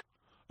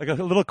 like a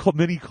little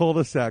mini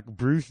cul-de-sac,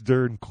 Bruce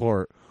Dern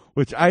Court,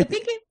 which I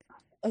think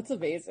that's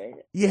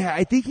amazing. Yeah,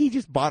 I think he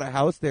just bought a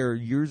house there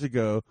years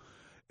ago.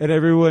 And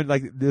everyone,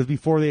 like, it was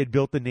before they had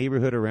built the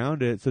neighborhood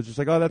around it. So it's just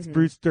like, oh, that's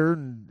Bruce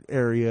Dern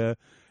area. And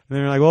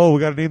they're like, oh, we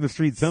got to name the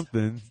street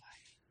something.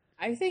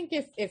 I think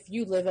if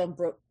you live on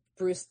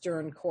Bruce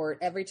Dern Court,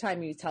 every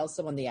time you tell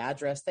someone the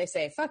address, they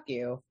say, fuck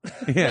you.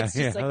 Yeah,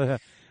 I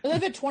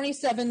live at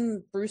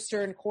 27 Bruce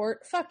Dern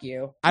Court. Fuck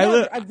you. I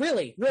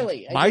really.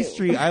 My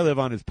street I live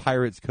on is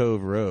Pirates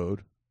Cove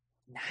Road.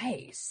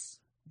 Nice.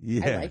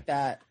 Yeah. I like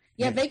that.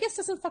 Yeah, Vegas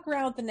doesn't fuck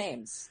around with the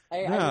names. I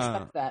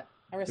respect that.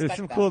 There's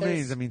some cool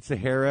names. I mean,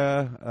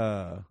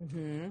 Sahara.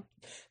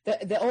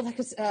 The old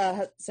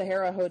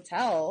Sahara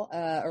Hotel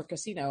or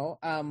casino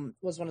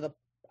was one of the.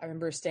 I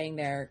remember staying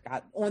there.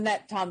 On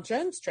that Tom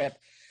Jones trip,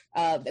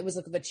 it was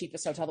like the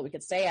cheapest hotel that we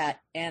could stay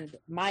at, and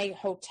my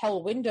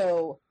hotel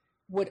window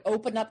would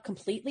open up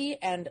completely,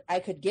 and I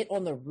could get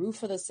on the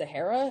roof of the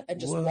Sahara and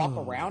just walk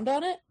around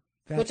on it.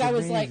 Which I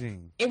was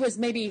amazing. Like, it was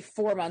maybe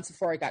 4 months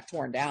before it got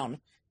torn down,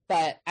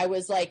 but I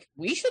was like,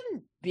 we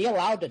shouldn't be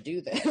allowed to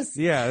do this.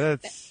 Yeah,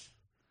 that's.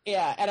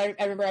 Yeah, and I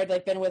remember I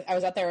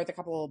was out there with a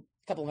couple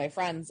of my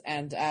friends,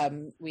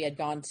 and we had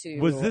gone to.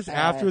 Was this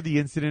after the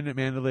incident at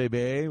Mandalay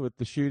Bay with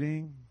the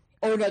shooting?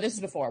 Oh no, this is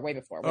before, way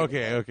before.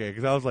 Okay,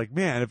 because I was like,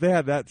 man, if they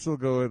had that still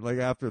going, like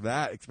after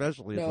that,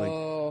 especially.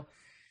 No,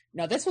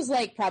 this was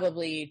like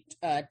probably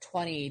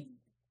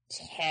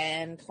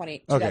 2010,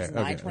 2009,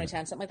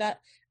 2010, something like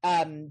that.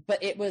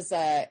 But it was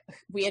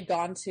we had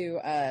gone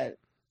to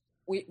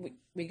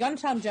we'd gone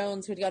to Tom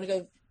Jones. We'd gone to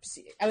go.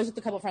 I was with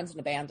a couple of friends in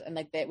the band, and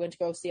like they went to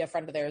go see a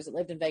friend of theirs that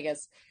lived in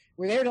Vegas.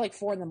 We were there till like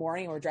 4 a.m,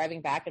 and we're driving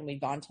back, and we'd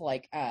gone to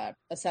like a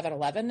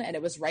 7-Eleven, and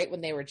it was right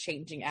when they were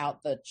changing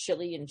out the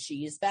chili and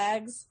cheese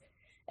bags.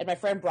 And my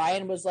friend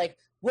Brian was like,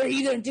 "What are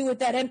you going to do with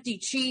that empty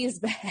cheese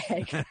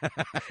bag?"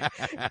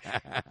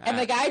 And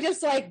the guy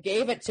just like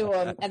gave it to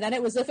him. And then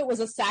it was as if it was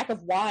a sack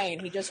of wine.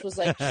 He just was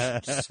like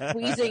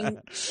squeezing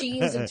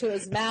cheese into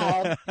his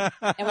mouth.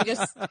 And we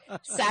just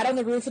sat on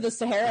the roof of the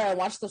Sahara and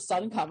watched the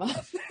sun come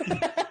up.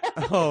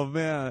 Oh,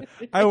 man.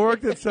 I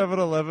worked at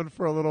 7-Eleven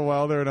for a little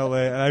while there in LA,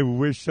 and I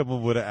wish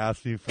someone would have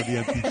asked me for the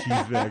empty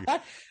cheese bag.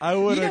 I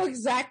would have. You know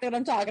exactly what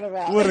I'm talking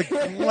about. Would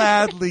have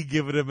gladly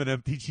given him an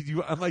empty cheese.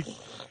 I'm like,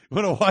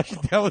 want to wash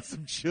it down with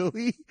some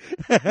chili?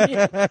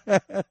 Yeah,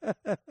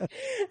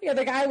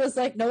 the guy was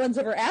like, no one's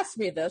ever asked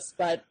me this,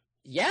 but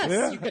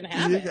yes, you can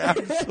have it.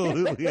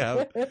 Absolutely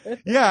have it.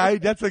 Yeah,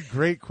 that's a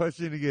great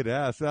question to get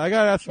asked. I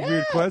got to ask some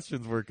weird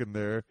questions working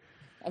there.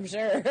 I'm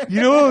sure.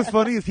 You know what was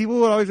funny is people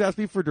would always ask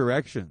me for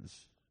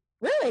directions.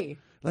 Really?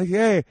 Like,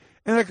 hey,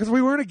 and because we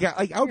weren't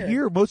out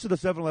here, most of the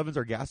 7-Elevens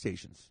are gas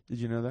stations. Did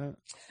you know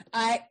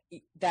that?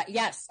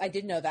 Yes, I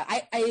did know that.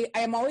 I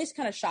am always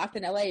kind of shocked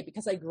in LA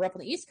because I grew up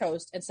on the East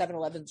Coast, and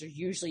 7-Elevens are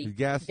usually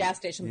gas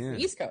stations on the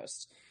East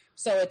Coast.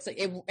 So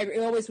it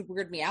always would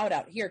weird me out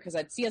here because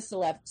I'd see a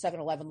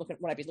 7-Eleven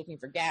when I'd be looking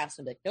for gas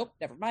and be like, nope,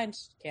 never mind,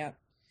 can't.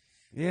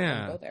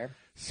 Yeah. Go there.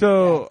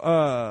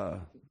 So,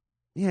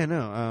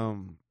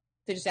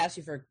 they just ask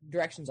you for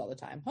directions all the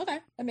time. Okay,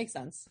 that makes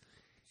sense.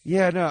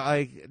 Yeah, no,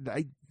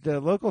 the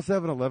local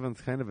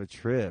 7-Eleven's kind of a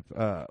trip.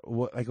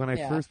 Like when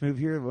I first moved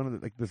here, one of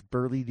this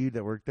burly dude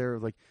that worked there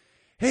was like,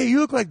 "Hey, you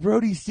look like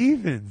Brody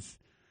Stevens,"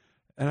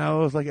 and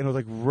it was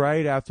like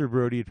right after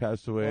Brody had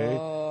passed away,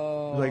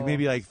 Oh. like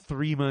maybe like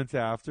 3 months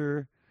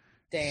after.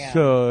 Damn.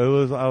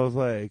 So I was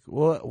like,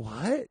 what?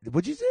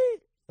 What'd you say?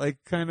 Like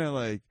kind of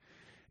like.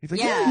 He's like,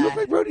 yeah, you look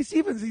like Brody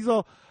Stevens. He's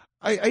all,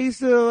 I used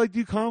to like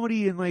do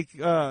comedy in like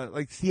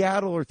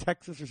Seattle or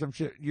Texas or some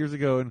shit years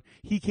ago, and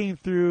he came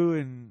through,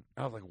 and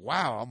I was like,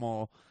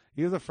 wow,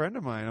 he was a friend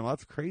of mine.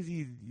 That's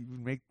crazy. You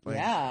make like,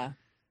 yeah.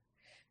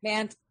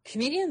 Man,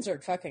 comedians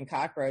are fucking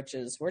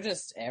cockroaches. We're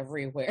just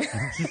everywhere.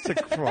 just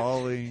like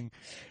crawling.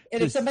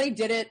 And if somebody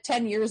did it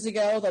 10 years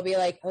ago, they'll be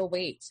like, oh,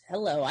 wait,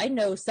 hello, I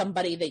know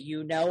somebody that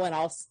you know, and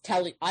I'll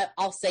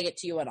say it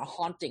to you in a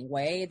haunting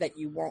way that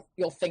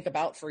you'll think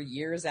about for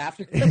years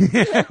after.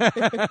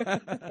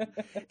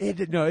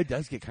 It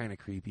does get kind of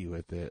creepy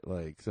with it,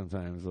 like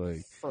sometimes,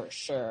 like for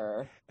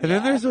sure. And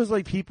then there's those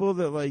like people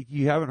that like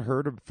you haven't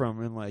heard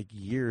from in like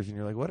years, and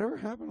you're like, whatever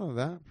happened to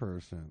that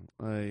person?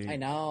 Like, I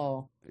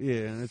know.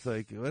 Yeah, and it's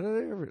like, what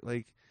are they ever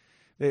like?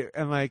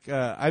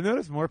 I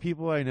noticed more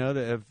people I know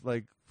that have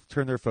like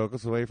turned their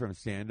focus away from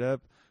stand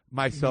up,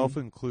 myself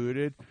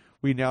included.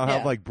 We now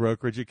have like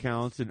brokerage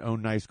accounts and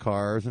own nice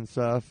cars and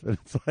stuff. And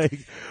it's like,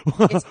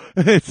 well,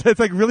 it's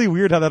like really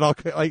weird how that all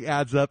like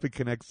adds up and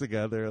connects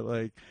together.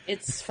 Like,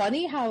 it's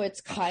funny how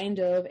it's kind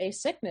of a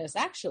sickness,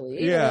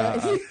 actually.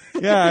 Yeah,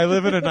 yeah. I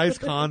live in a nice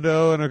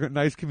condo in a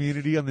nice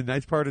community on the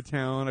nice part of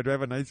town. I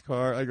drive a nice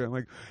car. I'm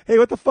like, hey,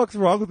 what the fuck's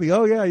wrong with me?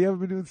 Oh yeah, you haven't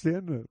been doing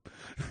stand up.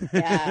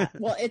 Yeah,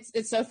 well,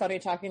 it's so funny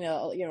talking to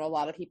a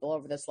lot of people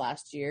over this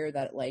last year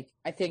that like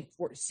I think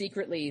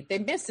secretly they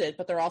miss it,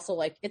 but they're also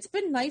like, it's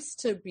been nice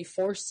to be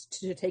forced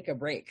to take a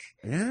break.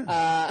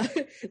 Yeah.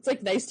 It's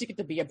like nice to get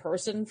to be a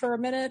person for a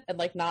minute and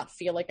like not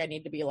feel like I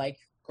need to be like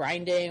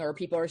grinding or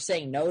people are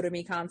saying no to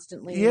me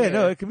constantly. Yeah,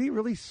 no, it can be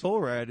really soul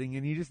riding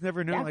and you just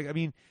never know. Yeah. Like, I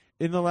mean,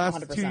 in the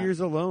last 100%. 2 years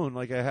alone,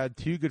 like I had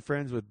two good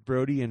friends with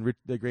Brody and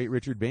the great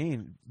Richard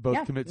Bain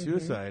both commit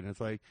suicide. And it's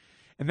like,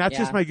 and that's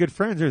just my good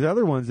friends. There's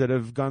other ones that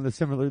have gone the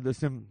similar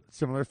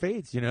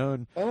fates,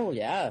 and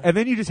and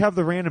then you just have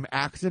the random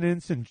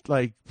accidents and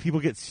like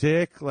people get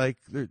sick, like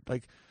they're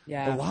like.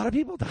 Yeah, a lot of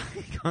people die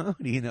in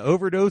comedy and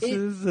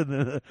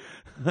overdoses.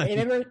 I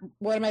remember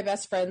one of my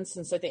best friends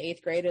since like the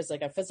 8th grade is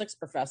like a physics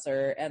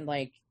professor, and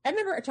like I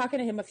remember talking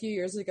to him a few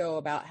years ago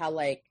about how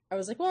like I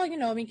was like, well,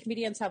 I mean,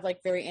 comedians have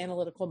like very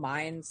analytical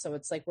minds, so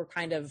it's like we're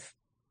kind of,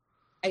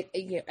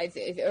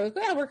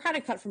 we're kind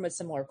of cut from a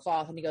similar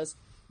cloth. And he goes,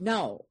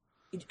 no,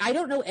 I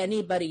don't know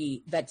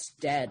anybody that's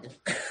dead.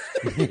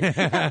 Do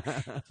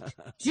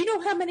you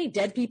know how many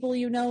dead people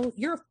you know?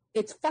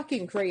 It's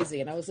fucking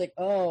crazy. And I was like,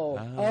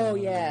 oh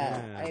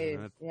yeah.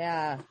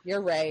 You're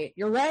right.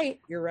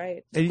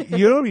 And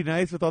you know what'd be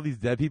nice with all these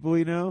dead people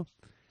we know?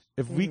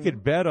 If we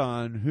could bet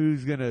on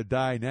who's going to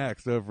die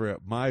next over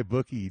at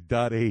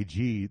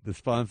mybookie.ag, the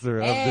sponsor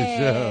of the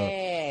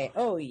show.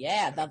 Oh,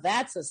 yeah. Now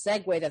that's a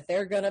segue that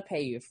they're going to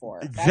pay you for.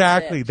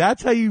 Exactly.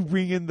 That's how you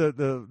bring in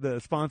the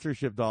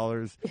sponsorship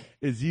dollars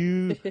is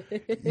you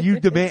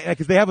demand,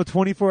 because they have a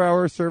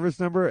 24-hour service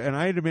number, and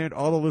I demand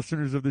all the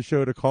listeners of the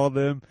show to call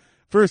them.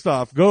 First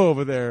off, go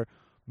over there.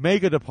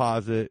 Make a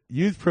deposit.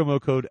 Use promo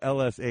code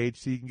LSH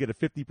so you can get a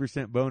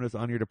 50% bonus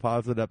on your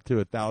deposit up to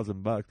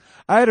 $1,000.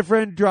 I had a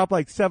friend drop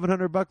like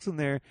 $700 in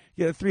there,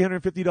 get a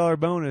 $350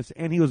 bonus,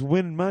 and he was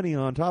winning money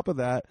on top of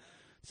that.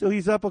 So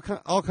he's up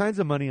all kinds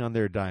of money on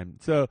their dime.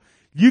 So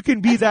you can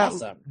be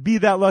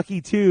that lucky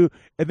too.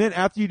 And then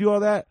after you do all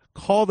that,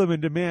 call them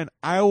and demand,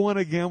 I want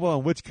to gamble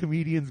on which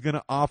comedian's going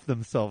to off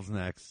themselves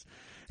next.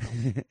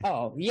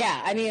 Oh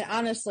yeah, I mean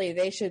honestly,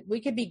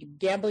 we could be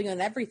gambling on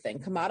everything,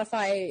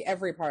 commodify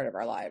every part of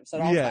our lives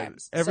at all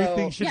times.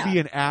 Everything should be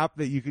an app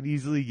that you can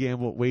easily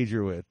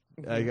wager with.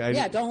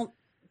 Don't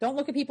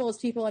look at people as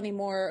people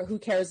anymore. Who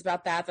cares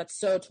about that? That's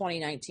so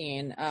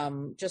 2019.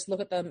 Just look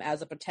at them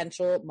as a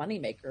potential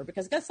moneymaker,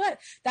 because guess what?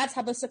 That's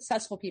how the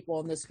successful people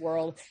in this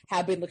world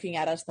have been looking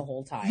at us the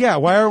whole time. Yeah,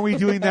 why aren't we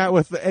doing that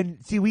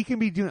we can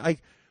be doing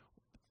like,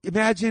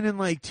 imagine in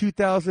like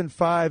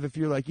 2005 if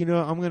you're like,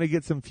 I'm going to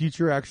get some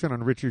future action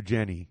on Richard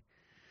Jenny.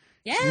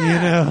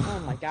 Yeah.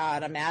 Oh my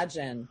God.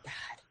 Imagine.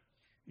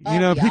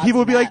 God. People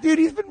would be like, dude,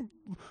 he's been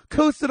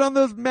coasted on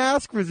those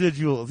Mask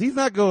residuals. He's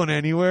not going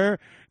anywhere.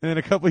 And then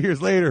a couple of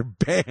years later,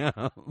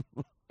 bam.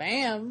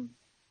 Bam.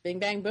 Bing,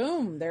 bang,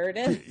 boom. There it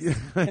is.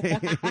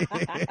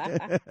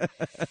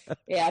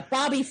 Yeah,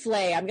 Bobby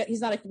Flay. He's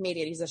not a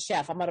comedian. He's a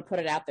chef. I'm going to put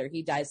it out there.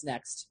 He dies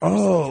next.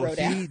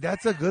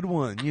 That's a good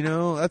one.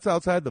 That's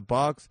outside the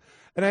box.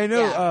 And I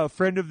know a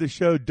friend of the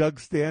show, Doug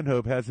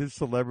Stanhope, has his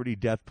celebrity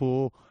death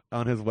pool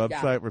on his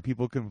website where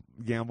people can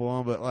gamble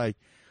on. But like,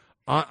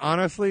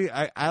 honestly,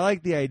 I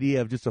like the idea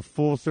of just a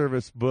full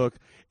service book.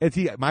 And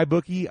see,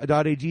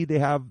 mybookie.ag, they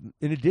have,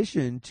 in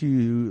addition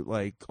to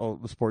like all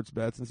the sports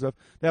bets and stuff,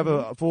 they have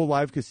a full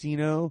live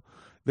casino.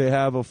 They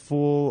have a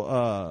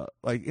full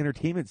like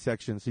entertainment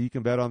section, so you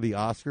can bet on the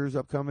Oscars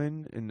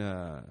upcoming. And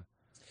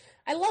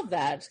I love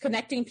that,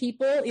 connecting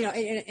people.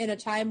 In a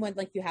time when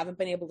like you haven't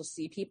been able to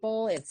see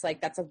people, it's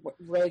like that's a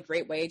really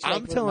great way to.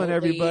 I'm telling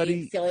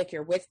everybody, feel like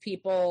you're with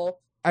people.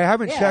 I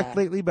haven't checked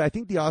lately, but I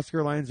think the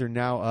Oscar lines are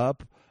now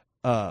up.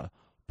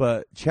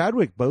 But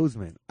Chadwick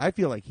Boseman, I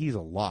feel like he's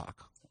a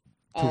lock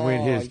to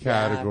win his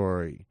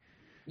category.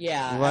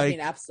 Yeah, Like, I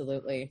mean,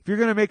 absolutely. If you're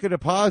gonna make a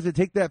deposit,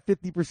 take that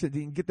 50%.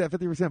 You can get that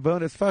 50%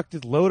 bonus. Fuck,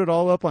 just load it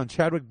all up on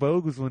Chadwick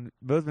Boseman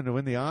to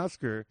win the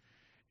Oscar.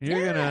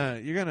 You're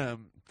gonna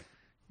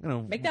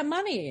Make that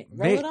money.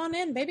 Roll it on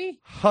in, baby.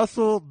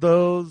 Hustle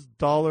those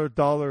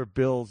dollar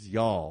bills,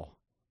 y'all.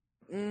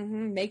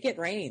 Mm-hmm. Make it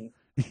rain.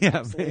 Yeah,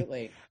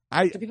 absolutely.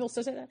 Do people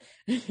still say that?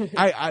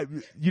 I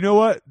you know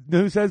what?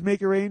 Who says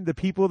make it rain? The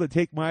people that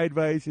take my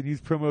advice and use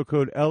promo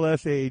code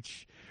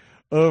LSH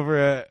for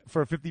a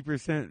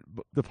 50%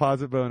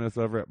 deposit bonus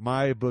over at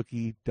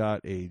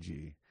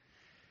mybookie.ag.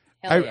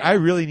 I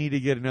really need to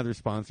get another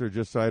sponsor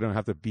just so I don't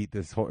have to beat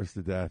this horse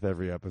to death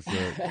every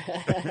episode.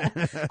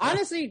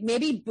 Honestly,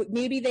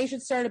 maybe they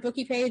should start a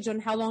bookie page on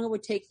how long it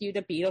would take you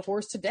to beat a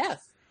horse to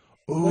death.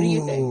 What do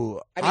you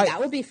think? I mean, that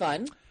would be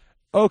fun.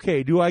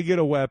 Okay, do I get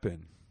a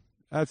weapon?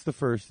 That's the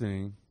first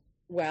thing.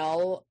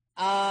 Well,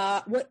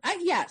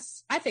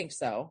 yes, I think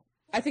so.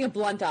 I think a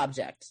blunt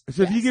object.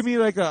 So if you give me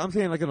I'm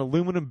saying like an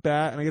aluminum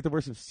bat and I get to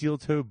wear some steel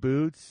toe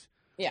boots.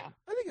 Yeah.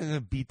 I think I'm going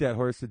to beat that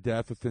horse to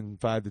death within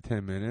 5 to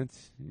 10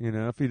 minutes. You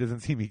know, if he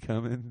doesn't see me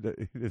coming,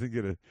 he doesn't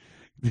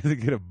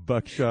get a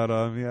buckshot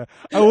on me.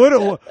 I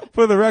wouldn't,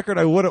 for the record,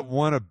 I wouldn't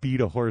want to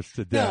beat a horse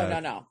to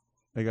death. No.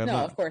 Like,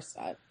 Of course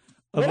not.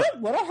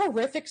 What a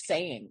horrific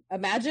saying.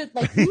 Imagine,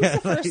 who's the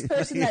first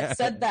person that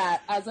said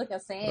that as a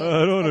saying?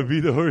 I don't want to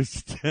beat a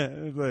horse to death.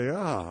 It's like,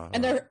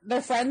 And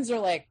their friends are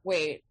like,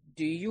 wait,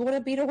 do you want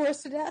to beat a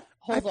horse to death?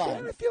 Hold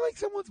on. I feel like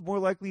someone's more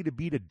likely to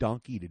beat a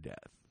donkey to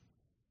death.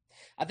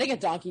 I think a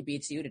donkey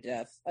beats you to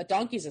death. A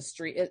donkey is a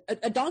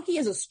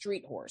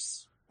street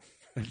horse.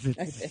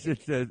 It's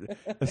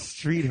a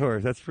street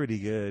horse. That's pretty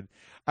good.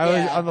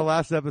 Was on the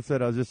last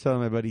episode. I was just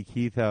telling my buddy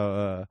Keith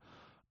how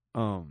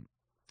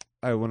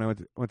when I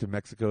went to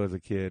Mexico as a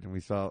kid and we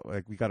saw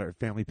we got our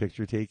family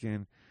picture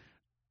taken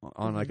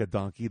on a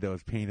donkey that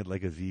was painted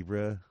like a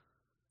zebra.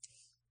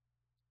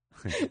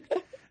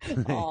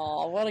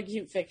 Oh, what a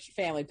cute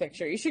family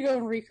picture! You should go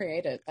and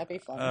recreate it. That'd be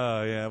fun.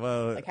 Oh yeah,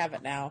 well, have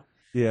it now.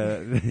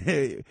 Yeah,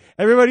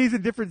 everybody's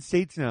in different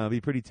states now. It'd be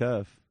pretty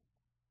tough.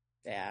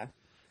 Yeah.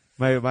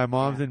 My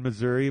mom's in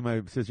Missouri.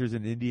 My sister's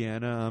in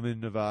Indiana. I'm in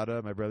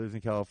Nevada. My brother's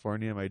in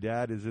California. My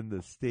dad is in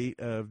the state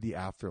of the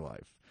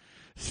afterlife.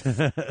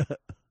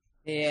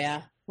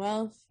 Yeah.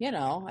 Well,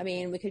 I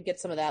mean, we could get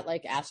some of that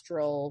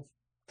astral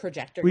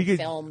projector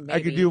film. Maybe.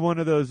 I could do one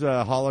of those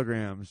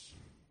holograms.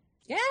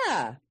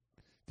 Yeah.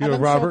 Do a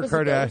Robert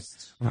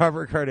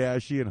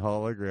Kardashian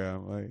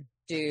hologram.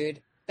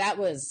 Dude.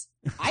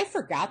 I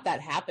forgot that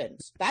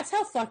happened. That's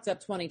how fucked up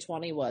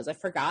 2020 was. I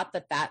forgot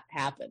that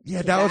happened.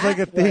 Yeah, that was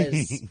a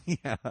thing.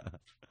 Yeah.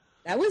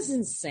 That was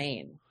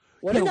insane.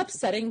 What an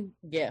upsetting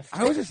gift.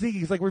 I was just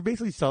thinking, it's we're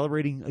basically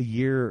celebrating a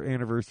year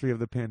anniversary of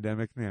the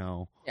pandemic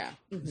now. Yeah.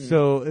 Mm-hmm.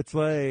 So it's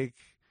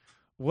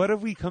what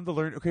have we come to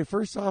learn? Okay,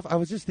 first off, I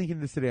was just thinking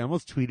this today. I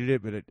almost tweeted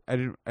it, but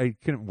I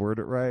couldn't word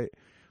it right.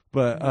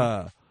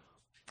 But,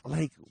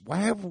 why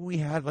haven't we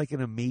had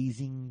an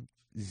amazing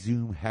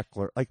Zoom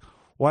heckler?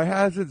 Why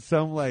hasn't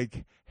some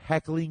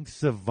heckling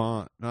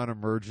savant not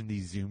emerged in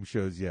these Zoom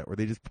shows yet, where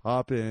they just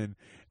pop in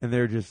and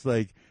they're just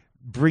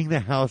bring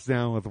the house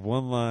down with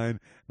one line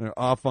and they're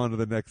off onto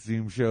the next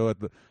Zoom show at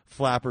the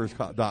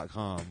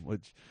flappers.com,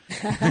 which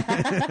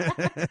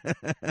I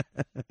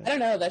don't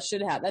know. That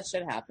should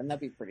happen.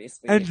 That'd be pretty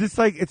sweet. And just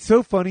it's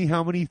so funny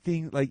how many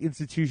things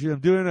institutions. I'm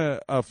doing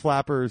a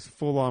Flappers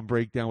full on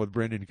breakdown with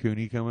Brendan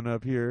Cooney coming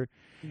up here.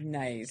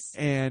 Nice.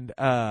 And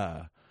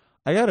I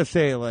gotta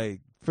say,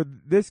 for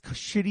this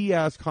shitty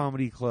ass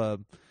comedy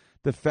club,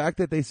 the fact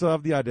that they still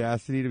have the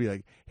audacity to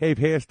be hey,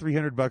 pay us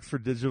 $300 for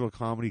digital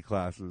comedy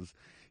classes,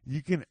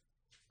 you can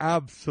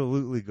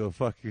absolutely go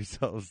fuck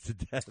yourselves to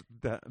death.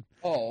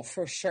 Oh,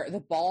 for sure. The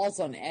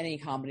balls on any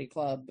comedy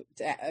club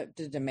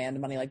to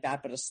demand money like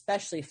that, but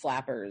especially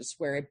Flappers,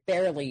 where it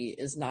barely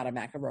is not a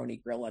macaroni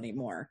grill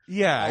anymore.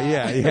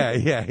 Yeah.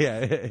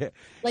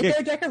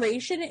 Their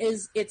decoration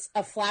it's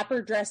a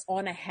flapper dress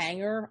on a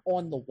hanger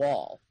on the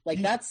wall.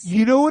 That's...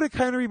 You know what it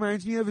kind of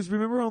reminds me of is,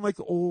 remember on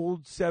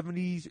old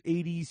 70s,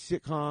 80s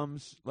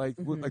sitcoms,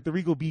 with the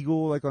Regal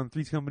Beagle, on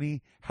Three's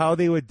Company, how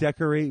they would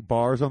decorate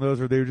bars on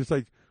those, or they would just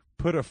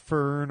put a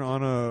fern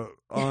on a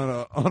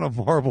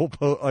marble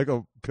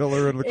a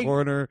pillar in the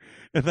corner,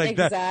 and exactly.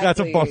 that's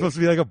supposed to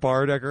be a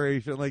bar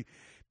decoration.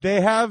 They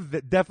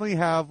definitely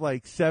have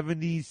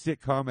 70s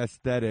sitcom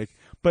aesthetic,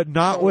 but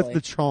not with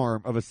the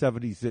charm of a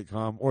 70s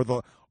sitcom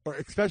or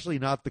especially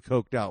not the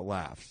coked out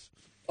laughs.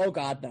 Oh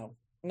God,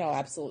 no,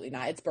 absolutely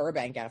not. It's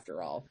Burbank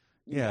after all.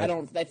 Yeah,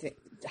 I think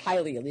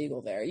highly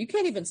illegal there. You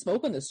can't even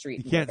smoke on the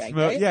street. You can't Burbank,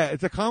 smoke. Right? Yeah,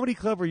 it's a comedy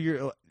club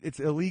where it's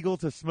illegal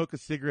to smoke a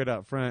cigarette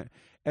out front,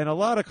 and a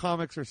lot of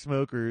comics are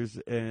smokers.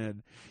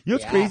 And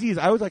what's crazy is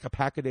I was a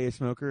pack a day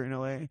smoker in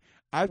LA.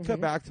 I've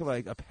cut back to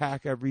a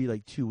pack every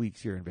 2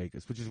 weeks here in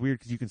Vegas, which is weird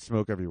because you can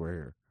smoke everywhere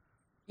here.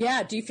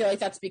 Yeah. Do you feel like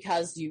that's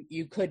because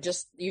you could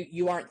just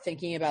you aren't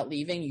thinking about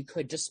leaving? You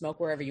could just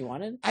smoke wherever you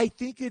wanted. I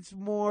think it's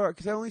more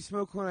because I only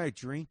smoke when I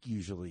drink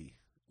usually.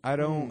 I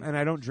don't, and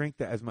I don't drink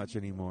that as much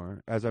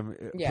anymore as I'm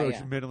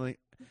approaching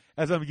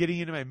as I'm getting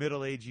into my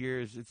middle age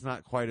years, it's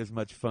not quite as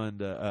much fun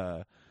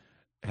to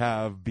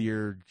have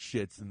beer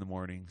shits in the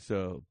morning.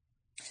 So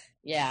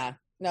Yeah,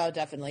 no,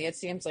 definitely. It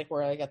seems like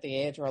we're like at the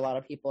age where a lot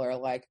of people are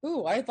like,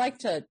 "Ooh, I'd like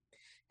to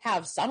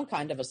have some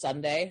kind of a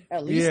Sunday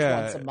at least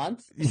once a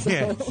month."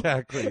 Yeah,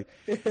 exactly.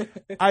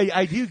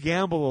 I do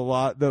gamble a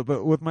lot though,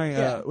 but with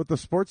my with the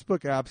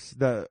sportsbook apps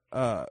that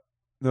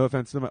no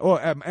offense to my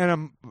and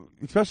I'm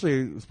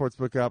especially a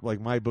sportsbook app like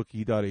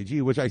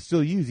mybookie.ag, which I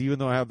still use even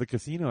though I have the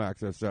casino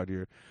access out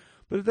here.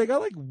 But they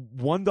got like $1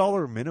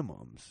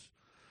 minimums.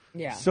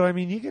 Yeah. So I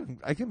mean,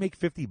 I can make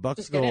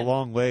 $50 go a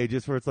long way.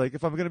 Just where it's like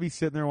if I'm going to be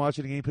sitting there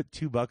watching a game, put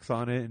 $2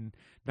 on it, and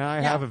now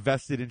I have a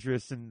vested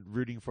interest in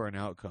rooting for an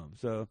outcome.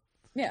 So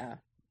yeah,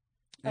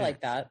 I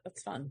like that.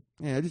 That's fun.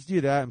 Yeah, I just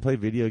do that and play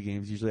video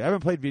games. Usually, I haven't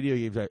played video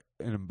games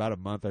in about a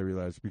month. I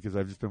realized because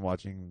I've just been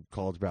watching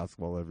college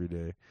basketball every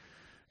day.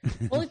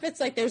 Well, if it's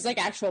like there's like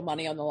actual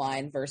money on the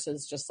line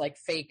versus just like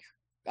fake.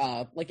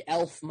 Like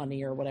elf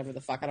money or whatever the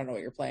fuck. I don't know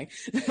what you're playing.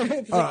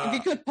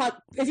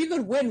 If you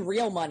could win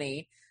real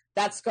money,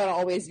 that's gonna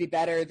always be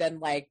better than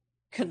like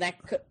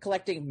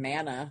collecting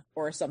mana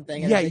or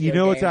something. Yeah, you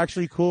know what's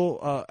actually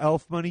cool?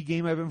 Elf money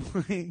game I've been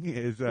playing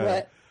is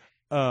what?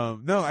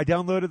 No, I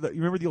downloaded you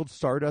remember the old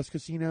Stardust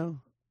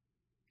Casino?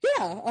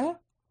 Yeah.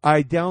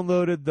 I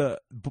downloaded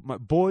my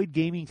Boyd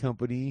Gaming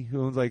Company,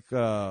 who owns like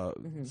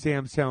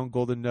Sam's Town,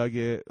 Golden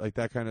Nugget, like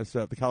that kind of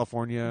stuff. The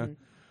California.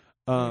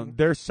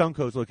 Their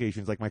Suncoast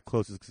locations, like my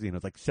closest casino,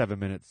 it's like 7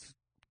 minutes,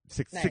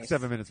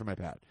 7 minutes from my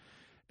pad.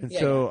 And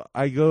so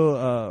I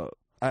go,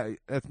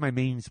 that's my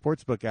main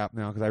sportsbook app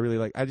now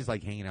because I just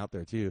like hanging out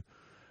there too.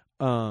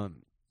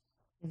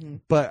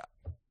 But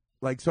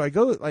like, so I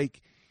go like,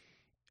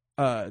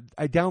 I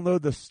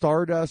download the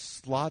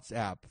Stardust Slots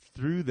app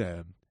through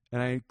them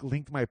and I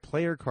linked my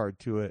player card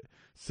to it.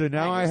 So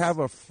now I have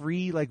a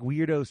free like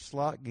weirdo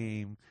slot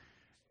game.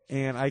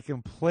 And I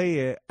can play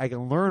it. I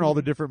can learn all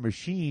the different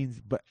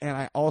machines, and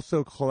I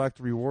also collect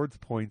rewards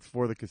points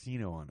for the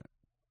casino on it.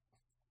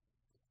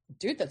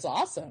 Dude, that's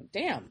awesome!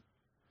 Damn.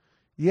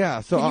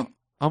 Yeah, so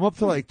I'm up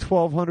to like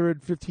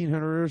 1,200,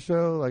 1,500 or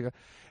so. Like,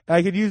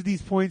 I could use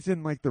these points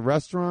in like the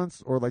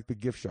restaurants or like the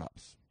gift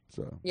shops.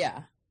 So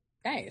yeah,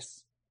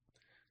 nice.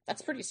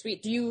 That's pretty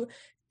sweet. Do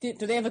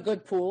they have a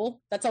good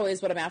pool? That's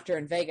always what I'm after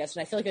in Vegas,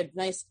 and I feel like a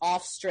nice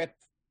off-strip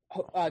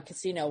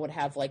casino would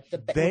have like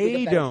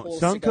they don't.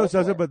 Suncoast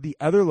doesn't, but the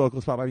other local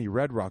spot by me,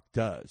 Red Rock,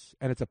 does,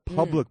 and it's a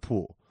public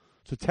pool.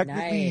 So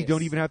technically, you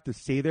don't even have to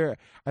stay there.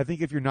 I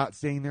think if you're not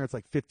staying there, it's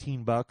like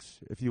 $15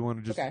 if you want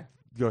to just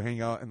go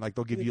hang out, and like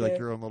they'll give you like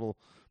your own little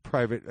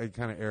private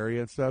kind of area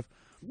and stuff.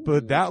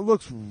 But that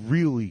looks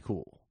really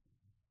cool.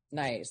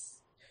 Nice.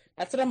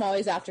 That's what I'm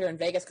always after in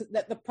Vegas.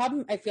 Because the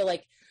problem, I feel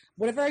like,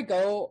 whenever I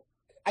go,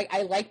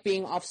 I like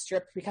being off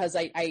strip because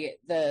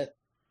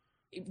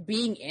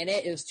being in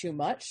it is too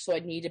much, so I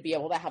need to be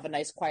able to have a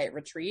nice quiet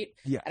retreat.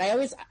 Yeah.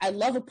 And I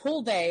love a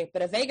pool day,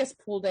 but a Vegas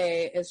pool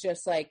day is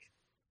just like,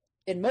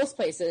 in most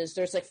places,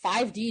 there's like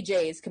 5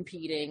 DJs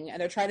competing, and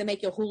they're trying to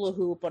make you hula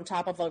hoop on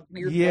top of a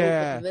weird rope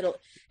in the middle.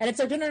 And it's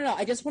like, no,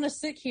 I just want to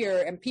sit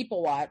here and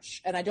people watch,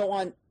 and I don't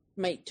want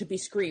to be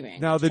screaming.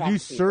 Now, the new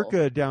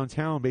Circa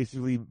downtown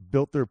basically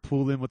built their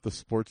pool in with the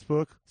sports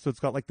book, so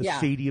it's got like the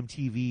stadium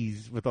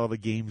TVs with all the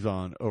games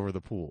on over the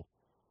pool.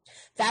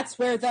 That's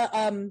where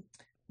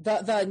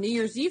the New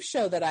Year's Eve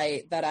show that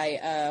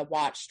I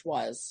watched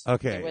was.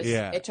 Okay,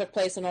 it took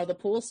place in all the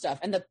pool stuff,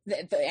 and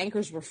the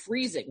anchors were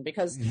freezing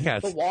because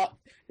the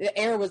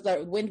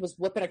wind was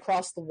whipping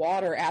across the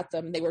water at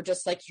them. They were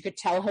just like, you could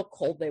tell how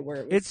cold they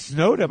were. It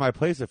snowed at my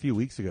place a few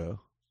weeks ago.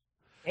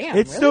 Damn,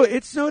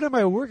 it snowed at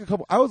my work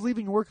I was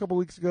leaving work a couple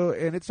weeks ago,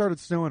 and it started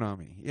snowing on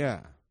me. Yeah,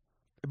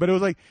 but it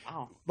was like,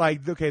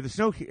 the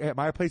snow at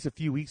my place a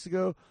few weeks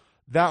ago.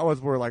 That was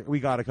where like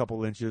we got a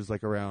couple inches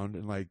like around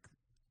and like.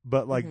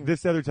 But like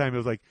this other time, it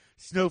was like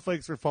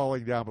snowflakes were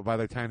falling down, but by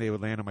the time they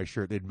would land on my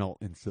shirt, they'd melt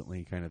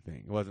instantly, kind of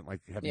thing. It wasn't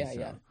like heavy snow.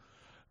 Yeah.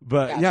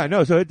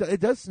 But so it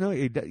does snow.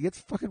 It gets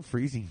fucking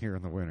freezing here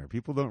in the winter.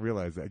 People don't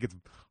realize that. It gets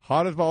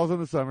hot as balls in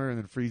the summer and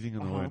then freezing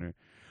in the winter.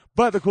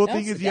 But the cool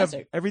thing is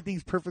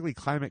everything's perfectly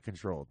climate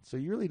controlled, so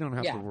you really don't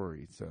have to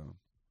worry. So.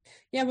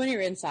 Yeah, when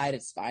you're inside,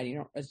 it's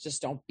fine.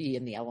 Just don't be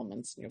in the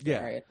elements. And you'll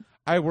right.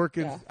 I work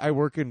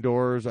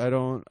indoors. I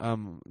don't,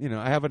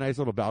 I have a nice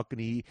little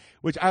balcony,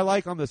 which I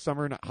like on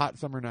the hot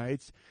summer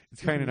nights.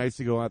 It's kind of nice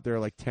to go out there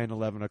like 10,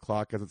 11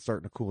 o'clock as it's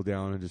starting to cool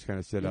down and just kind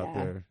of sit out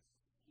there.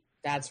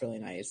 That's really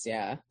nice.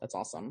 Yeah, that's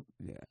awesome.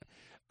 Yeah.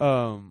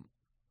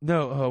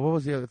 No, what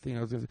was the other thing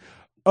I was going to say?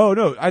 Oh,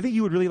 no, I think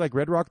you would really like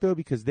Red Rock, though,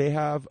 because they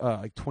have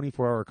like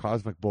 24-hour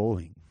cosmic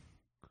bowling.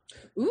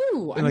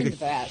 Ooh, I'm like into a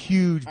that.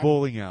 huge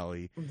bowling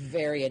alley. I'm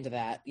very into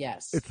that.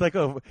 Yes. It's like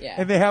and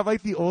they have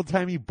like the old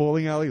timey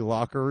bowling alley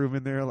locker room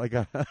in there, like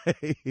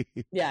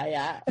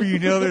yeah. where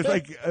there's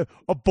like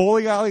a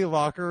bowling alley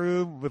locker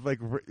room with like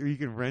you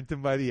can rent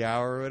them by the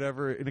hour or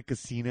whatever in a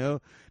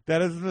casino.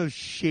 That is the most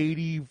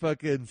shady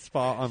fucking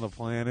spot on the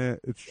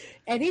planet. It's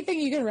anything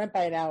you can rent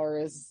by an hour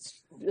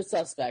is a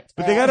suspect.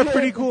 But they got a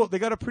pretty cool. They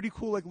got a pretty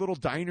cool like little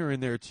diner in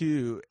there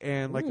too,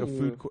 and like Ooh. a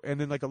food, and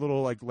then like a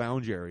little like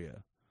lounge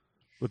area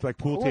with like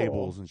pool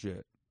tables and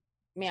shit.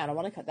 Man, I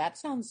want to cut. That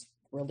sounds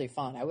really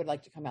fun. I would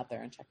like to come out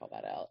there and check all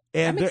that out.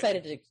 And I'm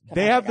excited to.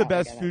 They have the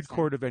best food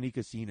court of any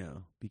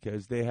casino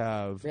because they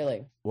have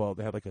really. Well,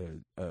 they have like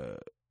a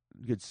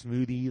good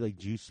smoothie like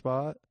juice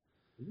spot.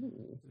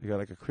 Ooh. They got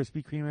like a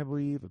Krispy Kreme, I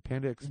believe, a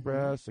Panda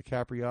Express, a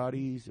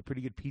Capriotti's, a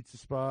pretty good pizza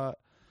spot.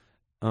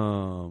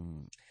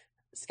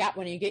 Scott,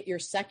 when you get your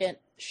second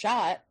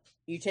shot,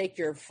 you take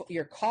your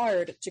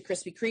card to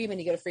Krispy Kreme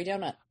and you get a free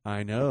donut.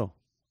 I know.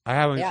 I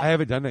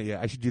haven't done that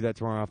yet. I should do that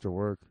tomorrow after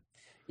work.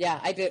 Yeah,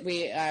 I did.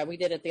 We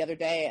did it the other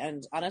day,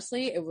 and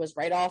honestly, it was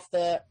right off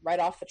the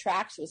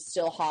tracks. It was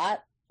still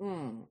hot.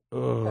 Oh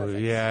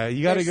perfect. yeah,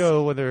 you got to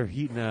go when they're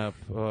heating up.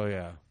 Oh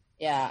yeah.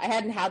 Yeah, I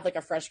hadn't had like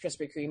a fresh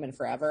Krispy Kreme in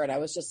forever, and I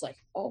was just like,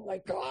 "Oh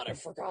my god, I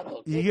forgot how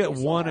good You get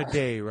these one are." a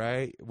day,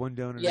 right? One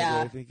donut a day,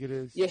 I think it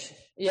is.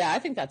 Yeah, I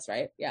think that's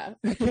right. Yeah.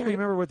 I can't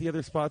remember what the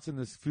other spots in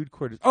this food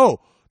court is. Oh,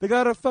 they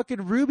got a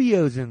fucking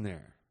Rubio's in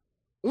there.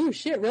 Ooh,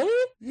 shit,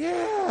 really?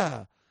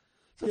 Yeah.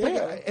 So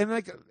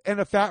it's and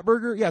a Fat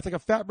Burger. Yeah, it's like a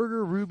Fat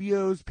Burger,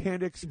 Rubio's,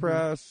 Panda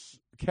Express,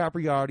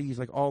 Capriotti's,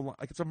 like all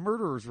like it's a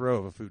murderer's row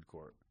of a food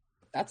court.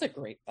 That's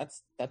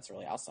that's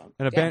really awesome.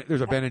 And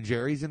there's a Ben and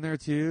Jerry's in there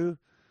too.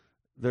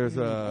 There's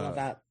I love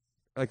that.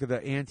 Like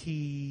the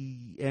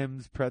Auntie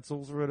M's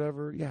pretzels or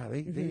whatever. Yeah,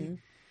 they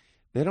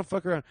don't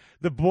fuck around.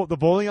 The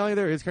bowling alley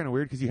there is kind of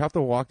weird because you have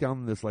to walk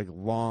down this like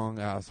long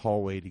ass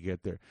hallway to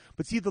get there.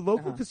 But see, the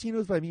local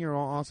casinos by me are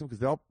all awesome because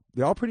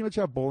they all pretty much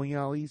have bowling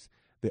alleys.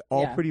 They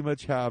all pretty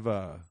much have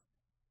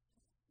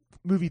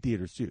movie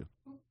theaters too.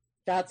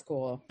 That's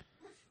cool.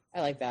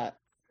 I like that.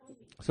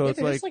 So it's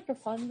just like a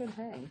fun good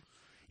hang.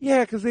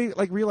 Yeah, because they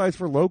like realize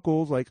for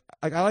locals, like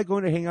I like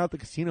going to hang out at the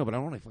casino, but I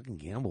don't want to fucking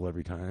gamble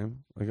every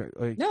time.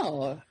 Like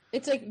no,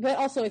 it's like, but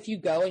also if you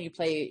go and you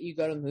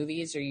go to the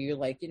movies or you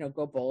like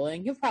go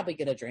bowling, you'll probably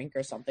get a drink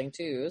or something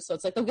too. So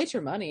it's like they'll get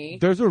your money.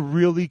 There's a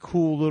really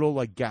cool little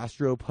like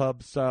gastro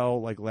pub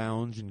style like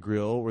lounge and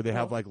grill where they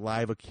have like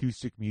live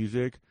acoustic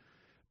music.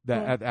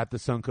 That at the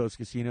Suncoast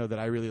Casino that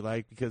I really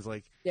like because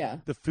like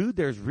the food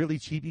there is really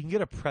cheap. You can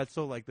get a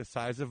pretzel like the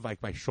size of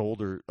like my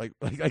shoulder, like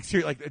a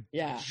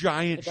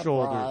giant like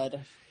shoulder, broad.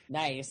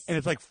 Nice, and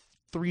it's like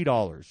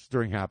 $3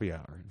 during happy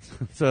hour.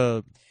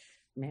 So,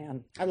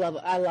 man, I love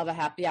a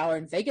happy hour,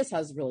 and Vegas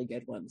has really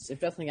good ones. They've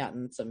definitely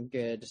gotten some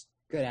good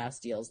ass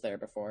deals there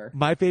before.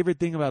 My favorite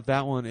thing about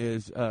that one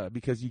is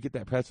because you get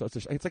that pretzel.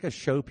 It's like a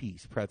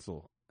showpiece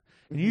pretzel.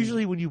 And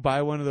usually when you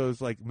buy one of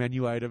those like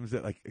menu items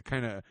that like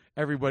kind of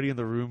everybody in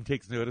the room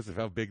takes notice of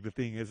how big the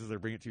thing is as they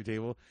bring it to your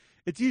table,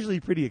 it's usually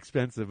pretty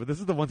expensive. But this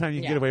is the one time you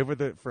can get away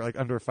with it for like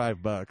under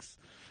 $5.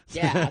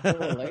 Yeah,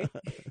 absolutely.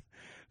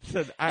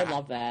 So I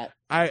love that.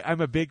 I'm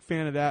a big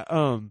fan of that.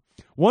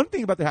 One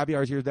thing about the happy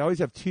hours here, they always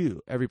have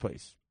two every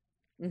place.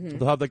 Mm-hmm.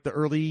 They'll have like the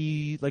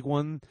early like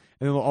one, and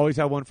then they'll always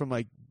have one from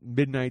like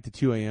midnight to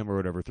 2 a.m. or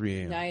whatever,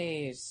 3 a.m.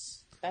 Nice.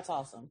 That's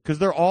awesome. Because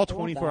they're all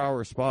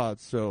 24-hour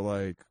spots. So,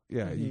 like,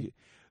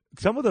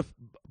 some of the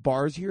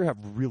bars here have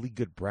really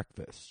good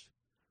breakfast.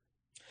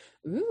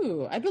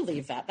 Ooh, I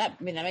believe that. That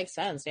makes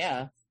sense.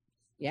 Yeah.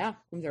 Yeah.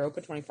 They're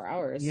open 24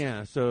 hours.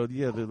 Yeah. So,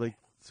 they're like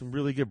some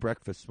really good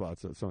breakfast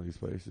spots at some of these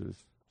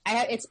places.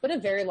 It's been a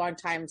very long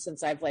time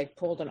since I've like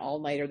pulled an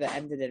all-nighter that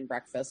ended in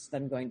breakfast,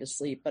 then going to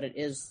sleep. But it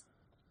is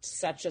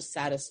such a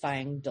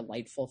satisfying,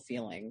 delightful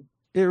feeling.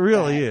 It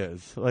really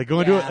is. Like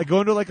going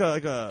to like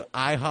a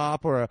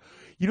IHOP or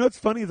what's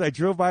funny is I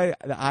drove by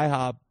the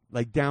IHOP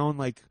like down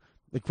like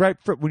right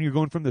when you're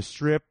going from the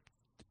strip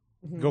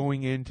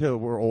going into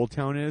where Old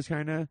Town is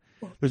kind of.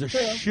 There's a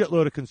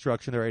shitload of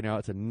construction there right now.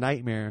 It's a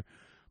nightmare.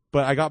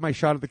 But I got my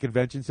shot at the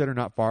convention center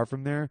not far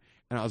from there,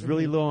 and I was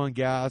really low on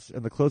gas,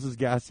 and the closest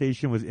gas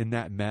station was in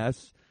that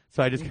mess.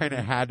 So I just kind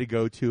of had to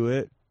go to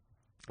it.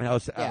 And I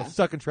was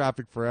stuck in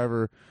traffic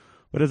forever.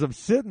 But as I'm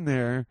sitting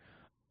there,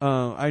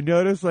 I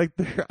noticed like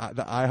the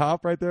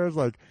IHOP right there is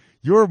like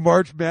your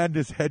March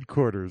Madness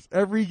headquarters.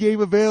 Every game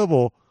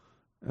available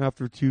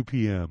after 2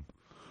 p.m.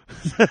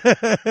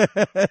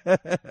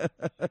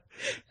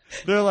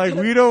 They're like,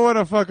 we don't want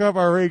to fuck up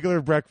our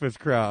regular breakfast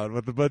crowd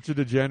with a bunch of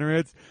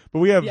degenerates, but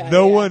we have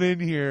no one in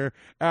here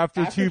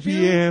after 2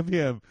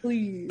 p.m.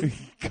 Please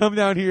come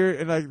down here,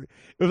 and like it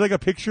was like a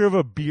picture of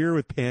a beer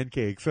with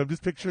pancakes. So I'm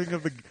just picturing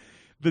of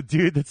the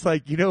dude that's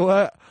like, you know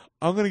what?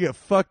 I'm gonna get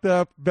fucked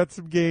up, bet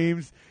some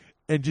games,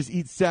 and just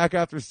eat sack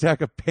after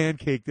sack of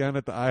pancake down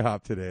at the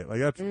IHOP today. Like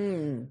that's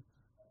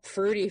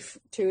fruity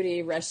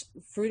tooty,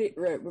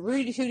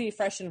 Rudy Tooty,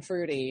 fresh and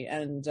fruity,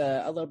 and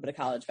a little bit of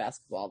college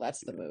basketball.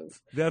 That's the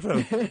move. That's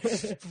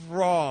a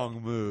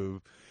strong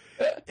move.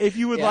 If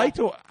you would like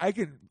to,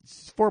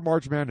 for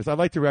March Madness, I'd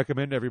like to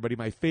recommend to everybody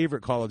my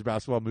favorite college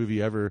basketball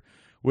movie ever,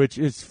 which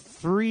is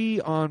free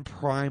on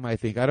Prime, I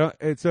think.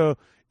 So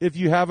if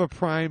you have a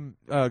Prime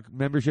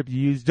membership you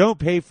use, don't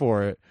pay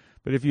for it.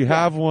 But if you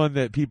have one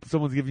that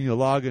someone's giving you a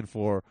login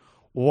for,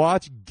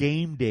 watch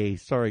Game Day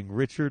starring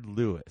Richard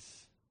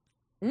Lewis.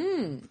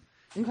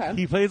 Okay.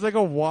 He plays like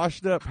a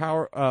washed-up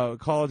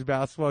college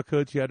basketball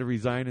coach who had to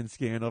resign in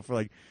scandal for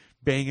like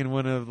banging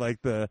one of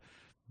like the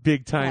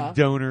big-time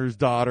donor's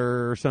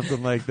daughter or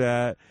something like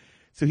that.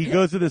 So he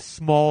goes to this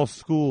small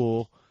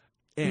school,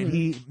 and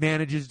he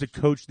manages to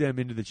coach them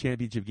into the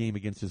championship game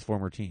against his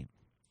former team.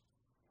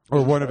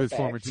 Or one of his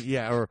former team.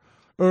 Yeah,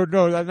 or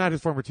no, not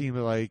his former team,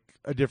 but like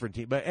a different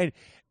team. But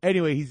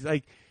anyway, he's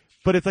like,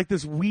 but it's like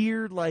this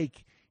weird,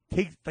 like,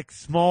 takes like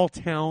small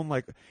town,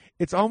 like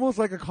it's almost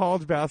like a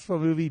college basketball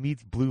movie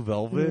meets Blue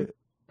Velvet.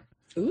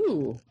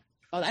 Ooh,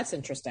 oh, that's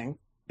interesting.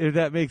 If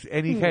that makes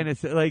any kind of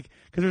sense, like,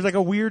 because there's like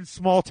a weird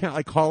small town,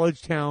 like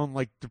college town,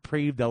 like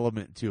depraved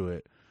element to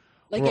it.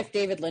 Like if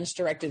David Lynch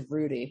directed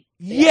Rudy.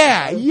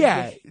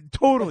 Yeah,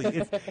 totally.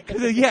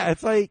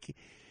 It's like.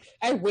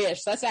 I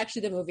wish that's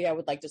actually the movie I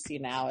would like to see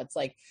now. It's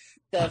like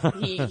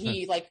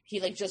he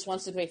just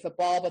wants to play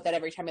football, but then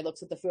every time he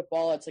looks at the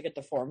football, it's like a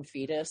deformed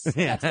fetus.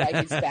 That's why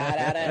he's bad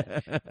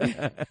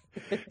at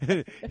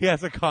it. He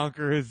has to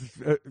conquer his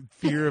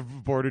fear of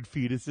aborted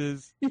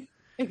fetuses.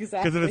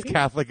 Exactly. Because of his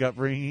Catholic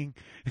upbringing.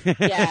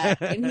 Yeah.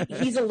 And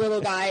he's a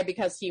little guy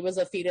because he was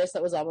a fetus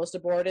that was almost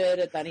aborted.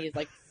 And then he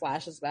like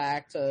flashes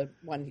back to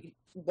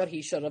what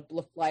he should have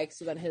looked like.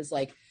 So then his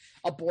like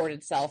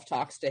aborted self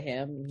talks to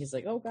him. And he's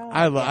like, oh God.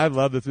 I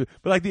love this movie.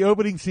 But like the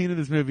opening scene of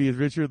this movie is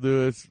Richard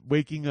Lewis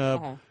waking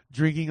up,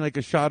 drinking like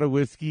a shot of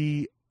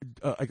whiskey,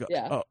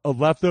 a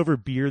leftover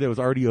beer that was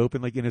already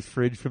open like in his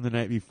fridge from the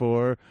night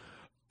before.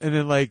 And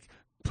then like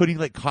putting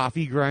like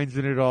coffee grinds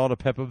in it all to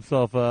pep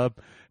himself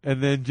up,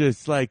 and then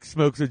just like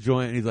smokes a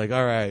joint, and he's like,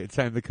 all right, it's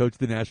time to coach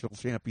the national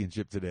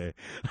championship today.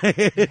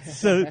 it's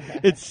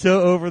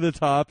so over the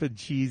top and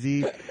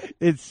cheesy.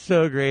 It's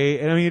so great.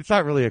 And I mean, it's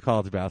not really a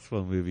college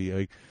basketball movie.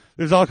 Like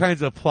there's all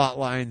kinds of plot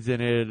lines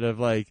in it of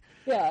like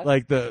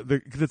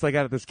because it's like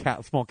out of this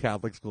small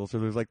Catholic school, so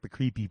there's like the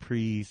creepy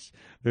priest,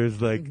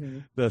 there's like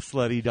the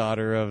slutty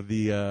daughter of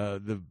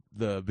the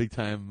big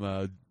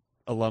time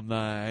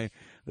alumni.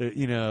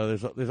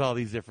 There's all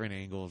these different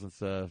angles and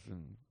stuff,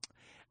 and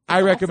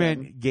I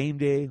recommend Game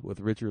Day with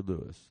Richard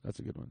Lewis. That's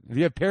a good one. If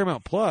you have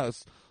Paramount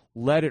Plus,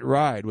 Let It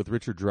Ride with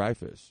Richard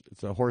Dreyfuss.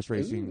 It's a horse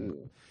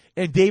racing,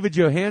 and David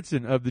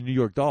Johansen of the New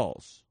York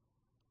Dolls.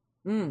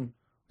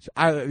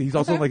 He's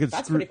also like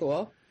that's pretty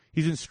cool.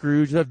 He's in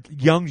Scrooge.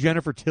 Young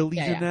Jennifer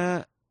Tilly's in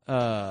that.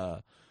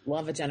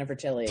 Love a Jennifer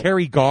Tilly.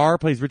 Terry Garr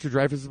plays Richard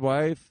Dreyfuss's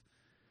wife.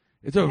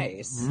 It's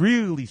a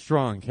really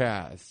strong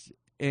cast.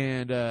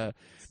 And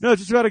no,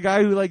 it's just about a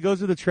guy who like goes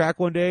to the track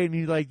one day, and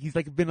he's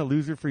been a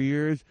loser for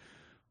years,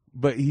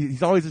 but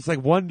he's always just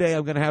like, one day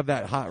I'm gonna have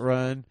that hot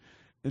run,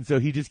 and so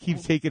he just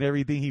keeps taking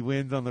everything he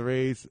wins on the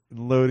race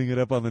and loading it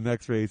up on the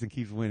next race and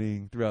keeps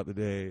winning throughout the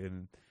day,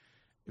 and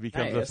it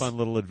becomes a fun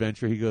little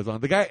adventure he goes on.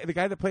 The guy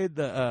that played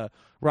the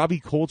Robbie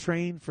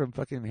Coltrane from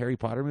fucking Harry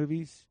Potter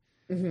movies.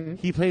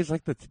 He plays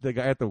like the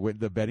guy at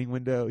the betting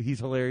window. He's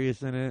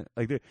hilarious in it.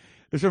 Like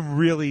there's some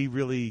really,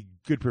 really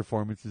good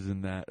performances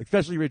in that,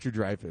 especially Richard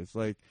Dreyfuss.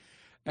 Like,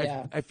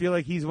 I feel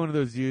like he's one of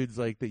those dudes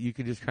like that you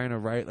can just kind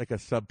of write like a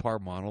subpar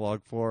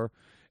monologue for,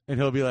 and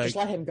he'll be like, just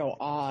let him go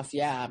off.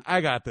 Yeah,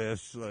 I got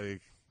this.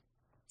 Like,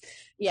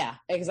 yeah,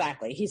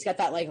 exactly. He's got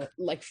that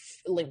like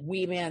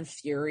wee man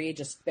fury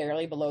just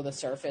barely below the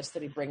surface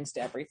that he brings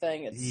to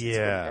everything. It's pretty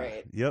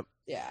great. Yep.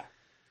 Yeah.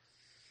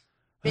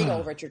 Big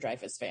old Richard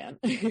Dreyfuss fan.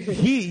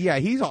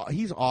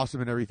 He's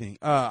awesome in everything.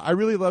 I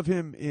really love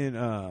him in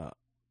the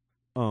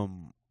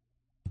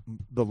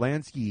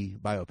Lansky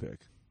biopic.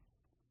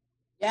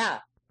 Yeah.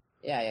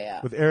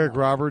 With Eric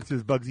Roberts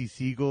as Bugsy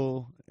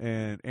Siegel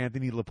and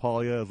Anthony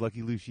LaPaglia as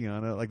Lucky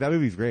Luciano. Like that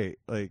movie's great.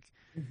 Like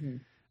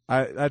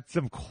that's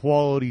some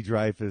quality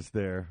Dreyfuss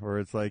there, where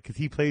it's like, because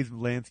he plays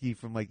Lansky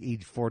from like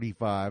age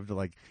 45 to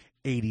like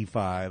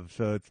 85,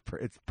 so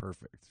it's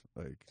perfect.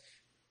 Like.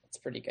 It's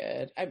pretty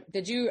good.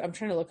 I'm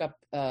trying to look up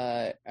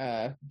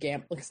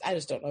because I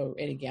just don't know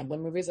any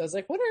gambling movies. I was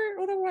like, what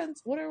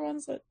are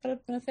ones that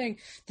have been a thing?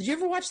 Did you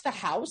ever watch The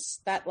House?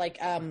 That like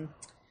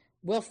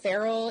Will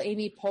Ferrell,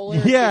 Amy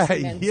Poehler,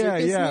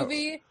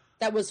 movie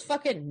that was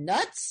fucking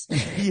nuts.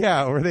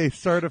 Yeah, where they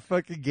start a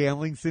fucking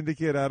gambling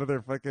syndicate out of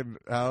their fucking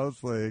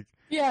house, like.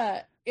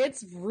 Yeah,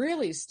 it's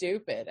really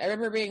stupid. I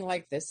remember being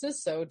like, "This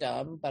is so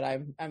dumb," but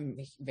I'm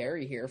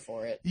very here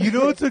for it. You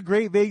know, it's a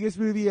great Vegas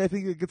movie. I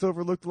think it gets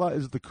overlooked a lot.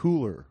 Is The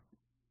Cooler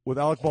with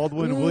Alec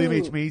Baldwin, William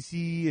H.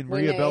 Macy, and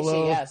Maria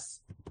Bello.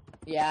 Yes,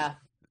 yeah,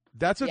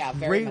 that's a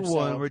great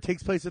one where it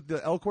takes place at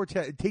the El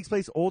Quartet. It takes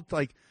place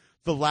like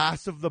the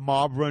last of the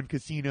mob run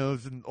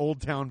casinos in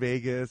Old Town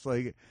Vegas.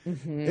 Like,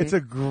 it's a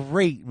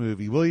great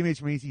movie. William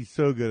H. Macy's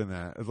so good in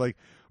that. It's like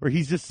where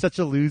he's just such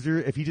a loser.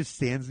 If he just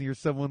stands near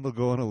someone, they'll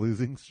go on a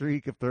losing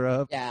streak if they're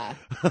up. Yeah.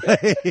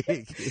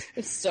 Like,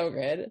 It's so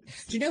good.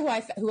 Do you know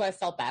who I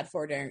felt bad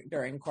for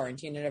during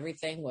quarantine and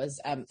everything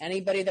was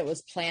anybody that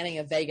was planning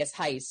a Vegas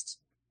heist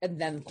and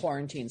then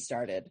quarantine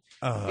started.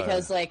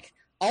 Because like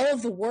all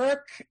of the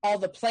work, all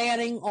the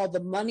planning, all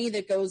the money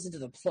that goes into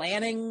the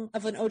planning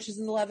of an Ocean's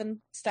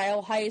 11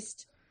 style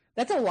heist,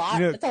 that's a lot.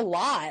 You know, that's a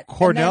lot.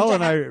 Cornell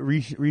and I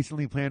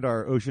recently planned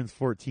our Ocean's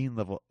 14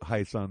 level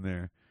heist on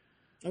there.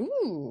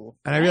 Ooh.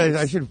 And nice. I realized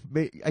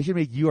I should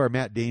make you our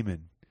Matt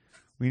Damon.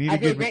 We need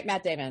I'd be a great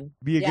Matt Damon.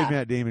 Be a good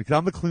Matt Damon because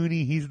I'm the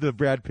Clooney, he's the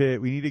Brad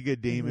Pitt. We need a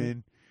good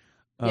Damon.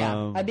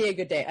 Yeah, I'd be a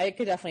good day. I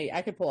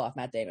could pull off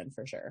Matt Damon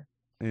for sure.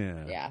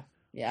 Yeah.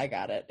 Yeah, I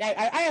got it.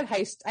 I have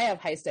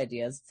heist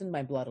ideas. It's in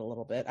my blood a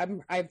little bit.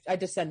 I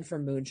descend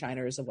from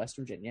moonshiners of West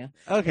Virginia.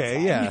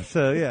 Okay, yeah.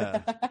 So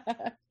yeah,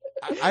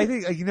 I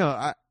think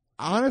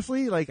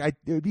honestly, like it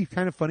would be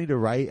kind of funny to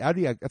write.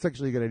 That's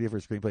actually a good idea for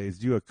a screenplay. Is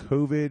do a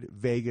COVID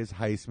Vegas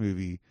heist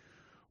movie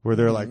where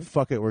they're like,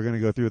 "Fuck it, we're gonna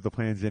go through with the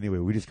plans anyway.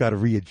 We just got to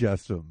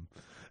readjust them."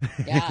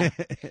 Yeah,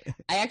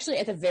 I actually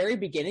at the very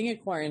beginning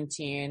of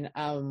quarantine,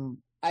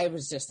 I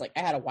was just like, I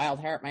had a wild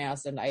hair at my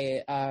ass, and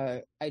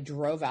I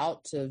drove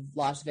out to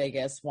Las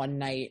Vegas one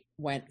night.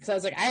 Because I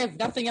was like, I have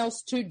nothing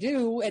else to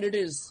do, and it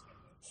is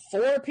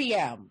 4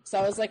 p.m. So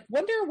I was like,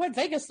 wonder what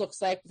Vegas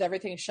looks like with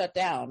everything shut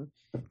down.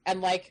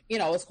 And like,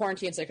 it was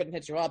quarantine, so I couldn't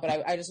hit you up.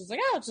 But I just was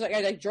like,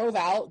 I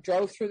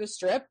drove through the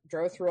Strip,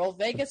 drove through old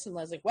Vegas, and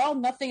I was like, well,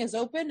 nothing is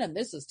open, and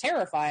this is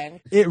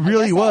terrifying. It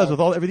really was with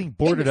everything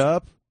boarded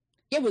up.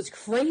 It was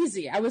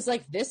crazy. I was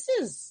like,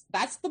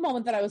 that's the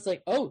moment that I was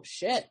like, oh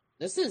shit,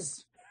 this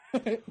is.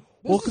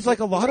 Well, because like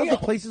a lot of the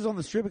places on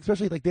the Strip,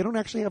 especially like they don't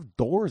actually have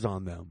doors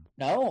on them.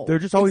 No, they're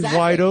just always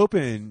wide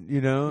open.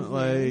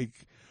 Like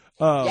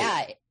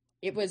yeah,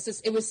 it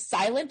was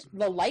silent.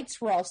 The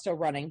lights were all still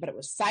running, but it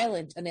was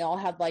silent, and they all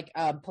had like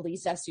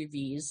police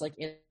SUVs like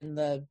in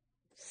the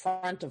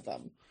front of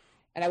them,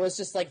 and I was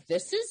just like,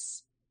 this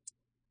is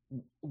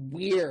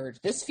weird.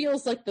 This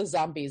feels like the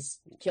zombies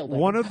killed him.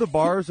 One of the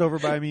bars over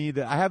by me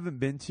that I haven't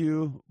been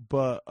to,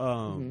 but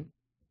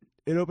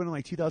it opened in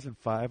like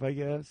 2005, I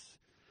guess.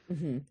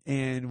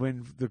 And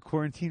when the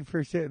quarantine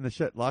first hit and the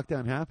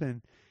lockdown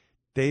happened,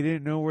 they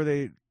didn't know where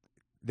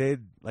they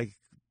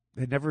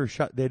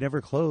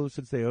never closed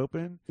since they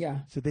opened. Yeah.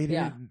 So they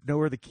didn't know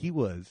where the key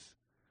was.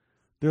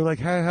 They're like,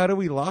 how do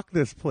we lock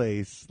this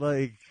place?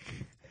 Like,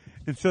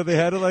 and so they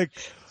had to like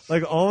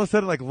all of a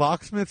sudden like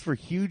locksmiths were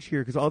huge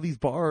here because all these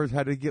bars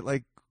had to get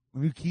like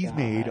new keys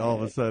made all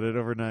of a sudden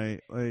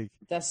overnight. Like,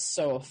 that's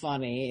so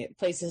funny.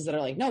 Places that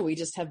are like, no,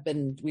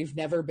 we've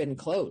never been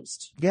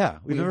closed. Yeah,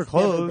 we've never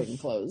been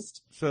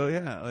closed. So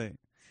yeah, like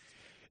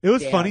it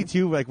was funny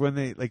too. Like when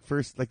they like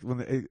first like when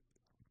the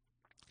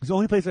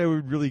only place I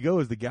would really go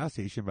is the gas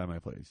station by my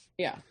place.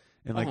 Yeah,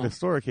 and like the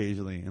store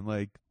occasionally, and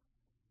like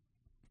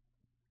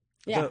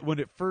when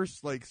it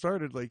first like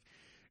started, like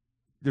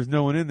there's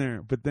no one in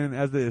there. But then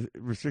as the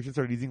restrictions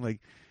started easing, like.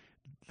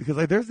 Because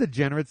like there's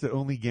degenerates that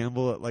only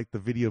gamble at like the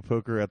video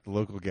poker at the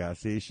local gas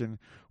station,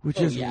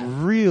 which is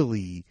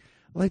really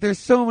like there's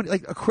so many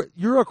like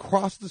you're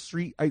across the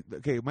street.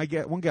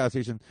 One gas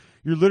station,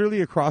 you're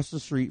literally across the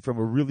street from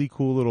a really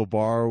cool little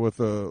bar with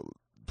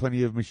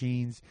plenty of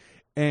machines,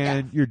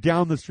 and you're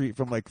down the street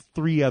from like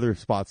 3 other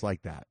spots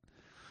like that.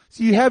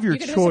 So you have your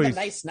choice. Have a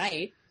nice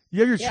night. You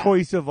have your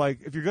choice of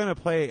like if you're gonna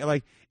play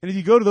like, and if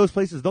you go to those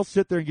places, they'll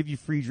sit there and give you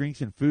free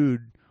drinks and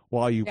food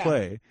while you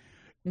play.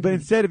 But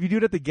instead, if you do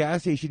it at the gas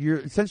station, you're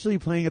essentially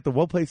playing at the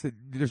one place that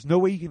there's no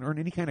way you can earn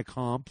any kind of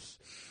comps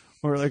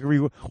or like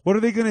what are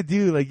they gonna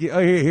do? Like, oh,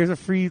 here's a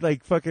free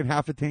like fucking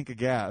half a tank of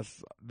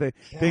gas.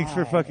 Thanks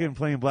for fucking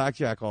playing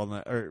blackjack all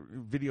night or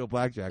video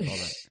blackjack all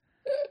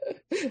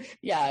night.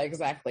 Yeah,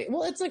 exactly.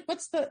 Well, it's like,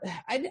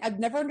 I've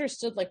never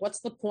understood like what's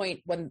the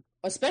point when,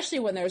 especially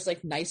when there's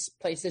like nice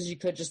places you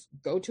could just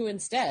go to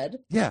instead.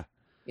 Yeah,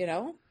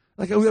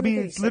 Like, I mean,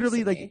 it's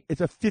literally like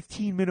it's a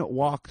 15-minute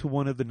walk to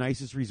one of the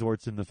nicest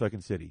resorts in the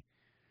fucking city.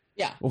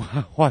 Yeah.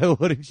 Why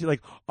wouldn't you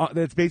like?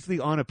 That's basically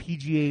on a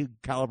PGA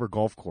caliber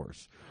golf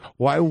course.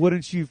 Why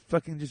wouldn't you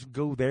fucking just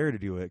go there to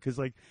do it? Because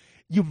like,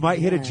 you might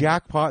hit a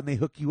jackpot and they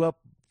hook you up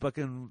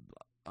fucking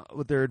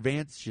with their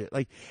advanced shit.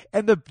 Like,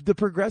 and the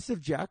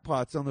progressive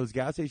jackpots on those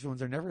gas station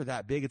ones are never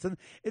that big. It's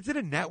in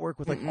a network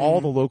with like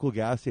all the local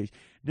gas stations.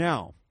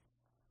 Now,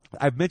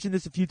 I've mentioned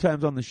this a few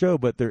times on the show,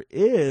 but there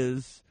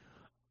is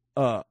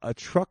a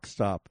truck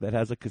stop that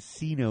has a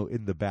casino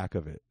in the back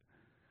of it.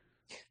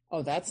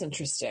 Oh, that's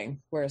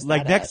interesting. Where's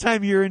like next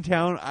time you're in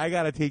town, I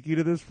gotta take you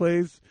to this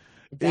place.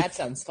 That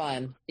sounds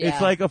fun. Yeah.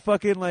 It's like a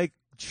fucking like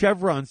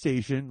Chevron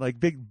station, like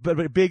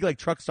big like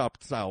truck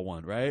stop style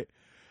one, right?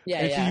 Yeah.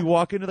 And so you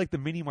walk into like the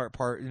mini mart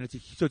part, and it's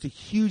a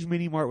huge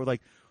mini mart with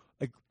like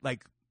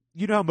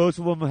you know how most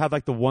of them have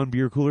like the one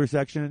beer cooler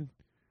section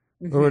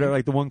or whatever,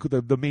 like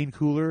the main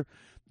cooler.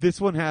 This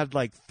one had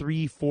like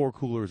 3-4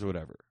 coolers or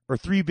whatever, or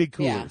 3 big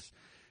coolers. Yeah.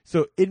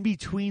 So in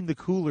between the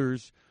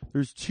coolers,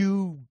 there's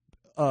 2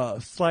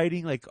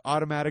 sliding like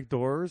automatic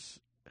doors,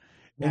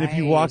 And if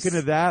you walk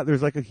into that,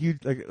 there's like a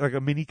huge, like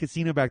a mini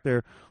casino back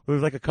there. Where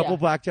there's like a couple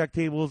blackjack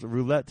tables, a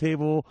roulette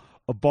table,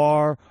 a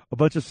bar, a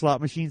bunch of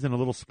slot machines, and a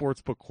little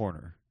sports book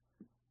corner.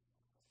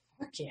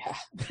 Fuck yeah.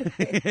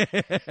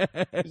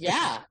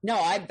 Yeah.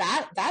 No,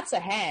 that's a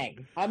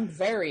hang. I'm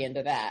very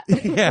into that.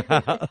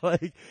 Yeah.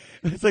 Like,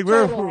 it's like,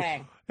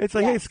 hang. It's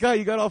like, hey, Scott,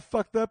 you got all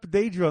fucked up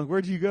day drunk.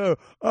 Where'd you go?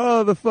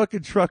 Oh, the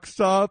fucking truck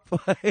stop.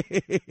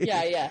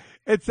 Yeah.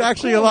 It's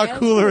actually a lot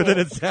cooler than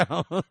it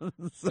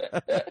sounds.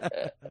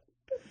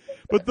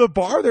 But the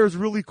bar there is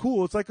really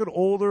cool. It's like an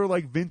older,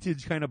 like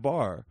vintage kind of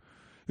bar.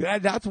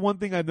 That's one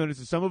thing I've noticed.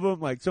 Is some of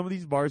them, like some of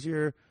these bars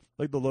here,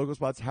 like the logo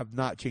spots, have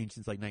not changed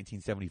since like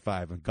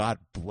 1975, and God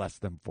bless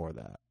them for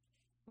that.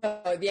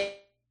 Yeah,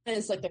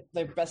 it's like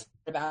the best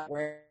part about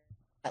where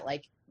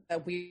like a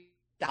weird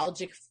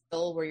nostalgic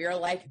feel where you're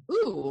like,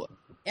 ooh,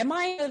 am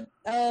I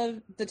a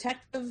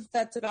detective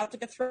that's about to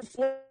get thrown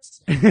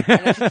force? And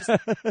I should just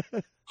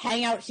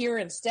hang out here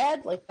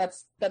instead? Like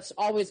that's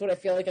always what I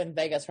feel like in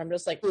Vegas, where I'm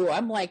just like, ooh,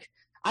 I'm like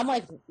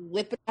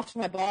lipping off to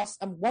my boss.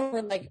 I'm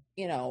wondering, like,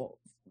 you know,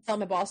 tell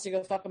my boss to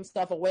go fuck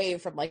himself away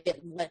from like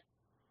getting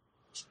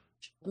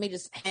let me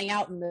just hang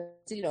out in the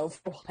casino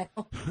for a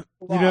while,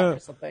 or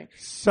something.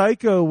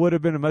 Psycho would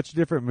have been a much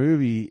different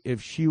movie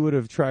if she would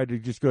have tried to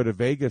just go to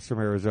Vegas from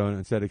Arizona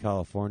instead of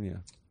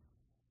California.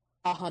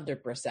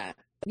 100%.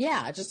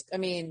 Yeah, I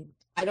mean,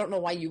 I don't know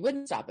why you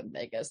wouldn't stop in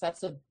Vegas.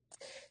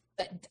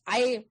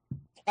 I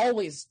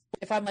always,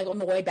 if I'm like on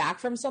the way back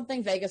from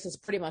something, Vegas is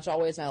pretty much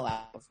always my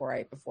last before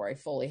I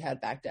fully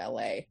head back to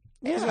LA.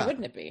 Yeah. Why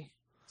wouldn't it be?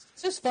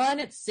 It's just fun.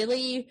 It's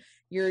silly.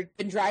 You've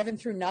been driving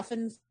through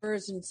nothing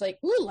first, and it's like,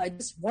 ooh, I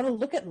just want to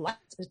look at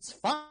lights. It's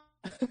fun.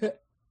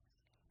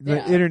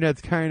 The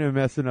internet's kind of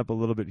messing up a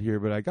little bit here,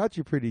 but I got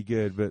you pretty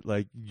good. But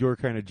like, you're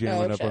kind of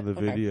jamming up on the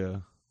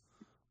video.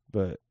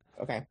 But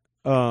okay.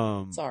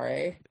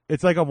 Sorry.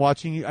 It's like I'm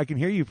watching you. I can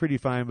hear you pretty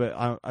fine,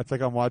 but it's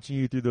like I'm watching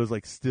you through those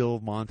like still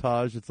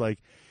montage. It's like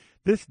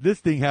this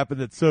thing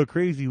happened that's so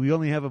crazy. We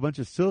only have a bunch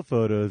of still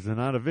photos and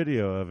not a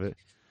video of it.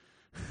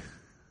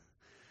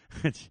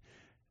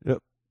 Yep.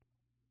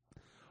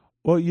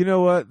 Well, you know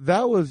what?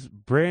 That was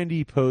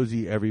Brandie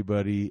Posey,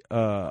 everybody.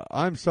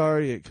 I'm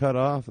sorry it cut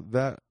off.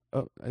 I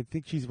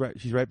think she's right.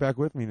 She's right back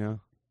with me now.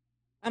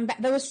 I'm back.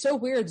 That was so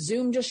weird.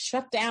 Zoom just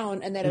shut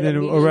down, and then it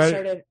immediately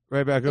started.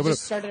 Right back up.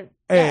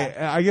 Hey,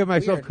 I give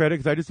myself credit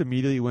because I just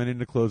immediately went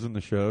into closing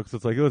the show because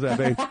it's like it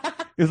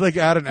was like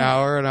at an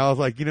hour, and I was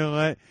like, you know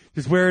what?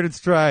 Just wear it in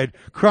stride.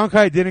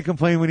 Cronkite didn't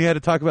complain when he had to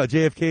talk about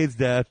JFK's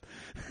death.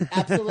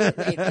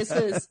 Absolutely. This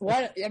is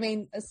what I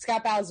mean.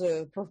 Scott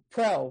Bowser,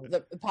 pro,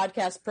 the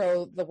podcast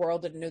pro, the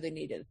world didn't know they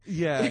needed.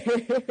 Yeah.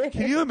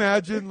 Can you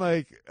imagine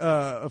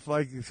if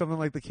like something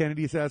like the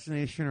Kennedy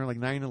assassination or like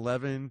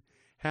 9/11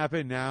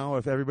 happened now?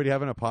 If everybody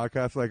having a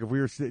podcast, like if we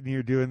were sitting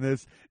here doing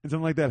this and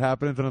something like that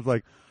happens, and I was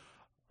like,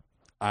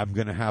 I'm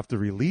gonna have to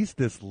release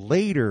this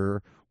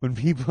later. When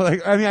people I'm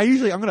going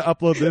to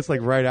upload this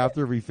like right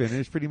after we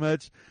finish pretty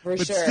much. But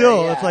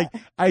still, it's like,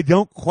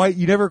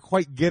 you never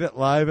quite get it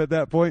live at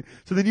that point.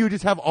 So then you would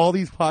just have all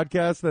these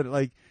podcasts that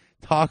like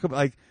talk about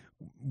like.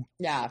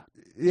 Yeah.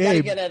 You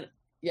gotta get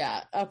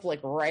it, up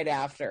like right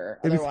after.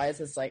 Otherwise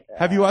it's like.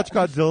 Have you watched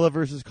Godzilla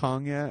versus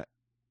Kong yet?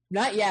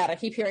 Not yet. I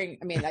keep hearing,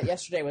 that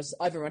yesterday was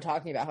everyone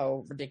talking about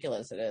how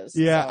ridiculous it is.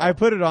 Yeah, so. I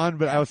put it on,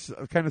 but I was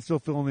kind of still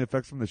feeling the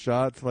effects from the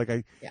shots. Like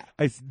I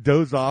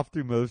dozed off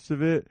through most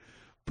of it.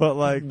 But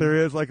like there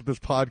is like this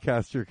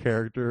podcaster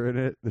character in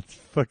it that's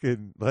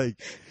fucking like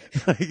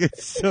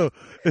it's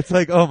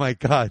like, oh my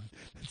God,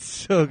 it's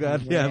so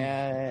goddamn.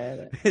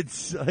 Man.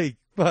 It's like,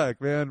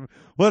 fuck, man,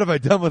 what have I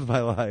done with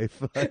my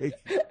life? Like,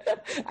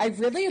 I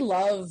really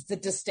love the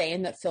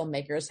disdain that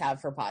filmmakers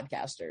have for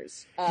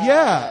podcasters.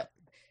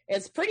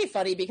 It's pretty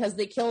funny because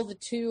they killed the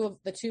two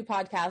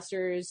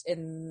podcasters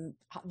in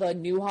the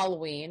new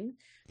Halloween.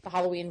 The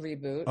Halloween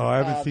reboot. Oh, I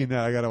haven't seen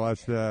that. I gotta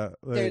watch that.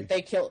 Like,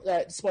 they kill.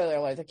 Spoiler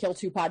alert: they kill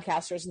two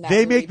podcasters in that.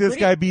 They make this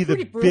guy be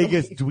the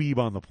biggest dweeb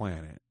on the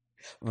planet.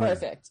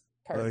 Perfect.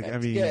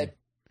 Like,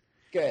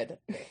 good.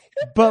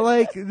 But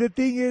like the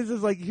thing is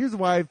like here's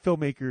why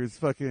filmmakers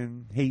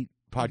fucking hate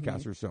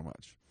podcasters so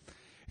much,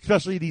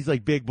 especially these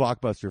like big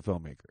blockbuster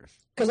filmmakers.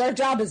 Because our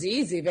job is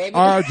easy, baby.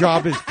 Our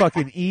job is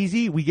fucking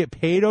easy. We get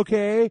paid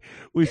okay.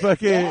 We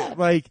fucking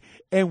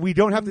and we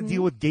don't have to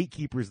deal with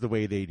gatekeepers the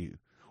way they do.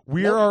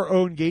 We're our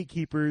own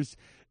gatekeepers.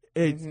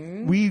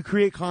 We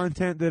create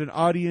content that an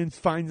audience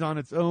finds on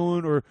its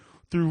own, or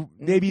through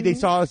maybe they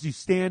saw us do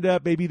stand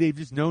up, maybe they've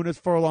just known us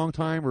for a long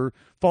time or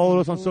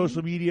followed us on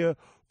social media.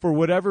 For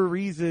whatever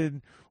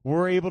reason,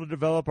 we're able to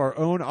develop our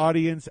own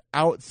audience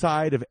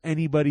outside of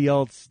anybody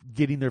else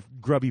getting their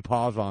grubby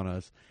paws on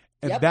us,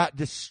 and that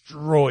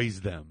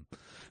destroys them.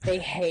 They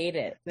hate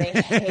it.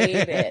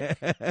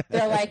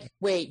 They're like,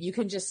 wait, you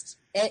can just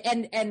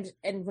and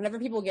whenever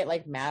people get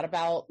like mad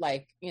about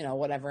like,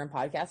 whatever in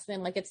podcasting,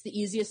 like it's the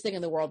easiest thing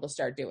in the world to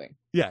start doing.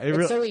 Yeah,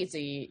 it's so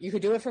easy. You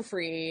could do it for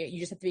free. You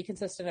just have to be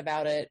consistent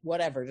about it.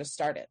 Whatever, just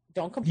start it.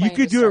 Don't complain. You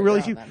could do it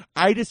really cheap.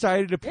 I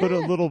decided to put a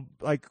little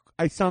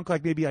I sunk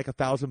like maybe like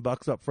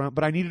 $1,000 up front,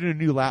 but I needed a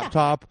new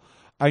laptop.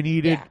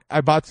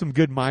 I bought some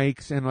good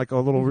mics and like a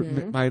little,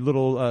 my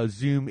little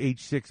Zoom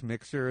H6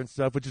 mixer and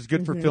stuff, which is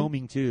good for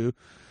filming too.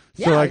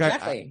 So yeah, like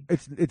exactly.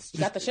 It's just, you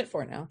got the shit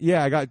for it now.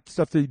 Yeah, I got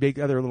stuff to make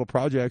other little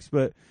projects,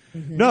 but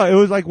no, it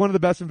was like one of the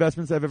best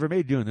investments I've ever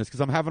made doing this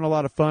because I'm having a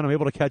lot of fun. I'm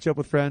able to catch up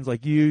with friends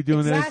like you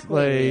doing this.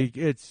 Like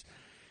it's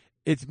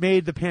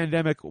made the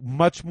pandemic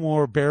much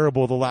more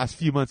bearable the last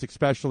few months,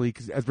 especially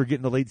because as we're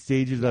getting the late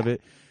stages of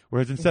it.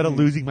 Whereas instead of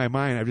losing my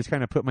mind, I've just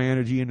kind of put my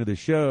energy into the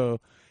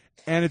show,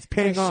 and it's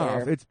paying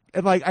off. It's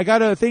and like I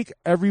gotta thank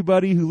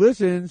everybody who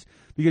listens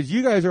because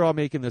you guys are all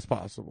making this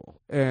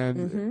possible.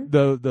 And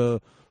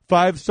the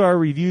 5-star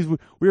reviews,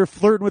 we were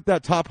flirting with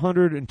that top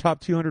 100 and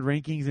top 200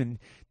 rankings in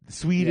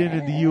Sweden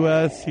and the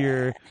U.S.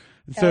 here.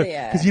 So,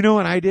 because you know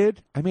what I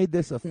did? I made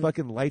this a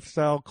fucking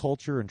lifestyle,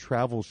 culture, and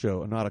travel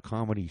show, and not a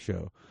comedy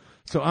show.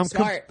 So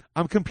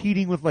I'm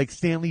competing with like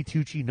Stanley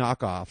Tucci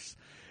knockoffs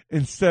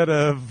instead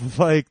of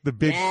like the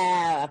big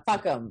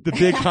fuck 'em. The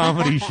big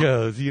comedy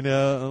shows. You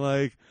know,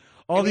 like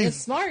all these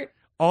smart.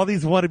 All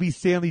these wannabe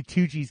Stanley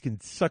Tucci's can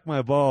suck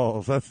my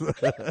balls. That's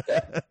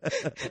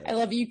I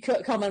love you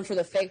coming for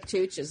the fake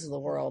Tucci's of the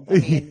world. I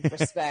mean,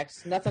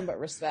 respect. Nothing but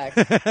respect.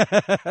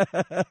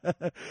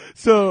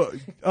 So,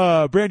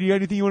 Brandie, you got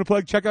anything you want to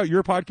plug? Check out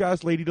your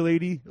podcast, Lady to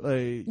Lady.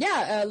 Lady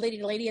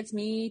to Lady. It's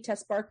me,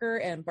 Tess Barker,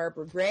 and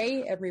Barbara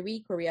Gray every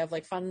week where we have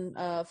like fun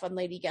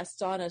lady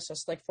guests on. It's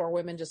just like 4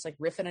 women just like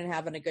riffing and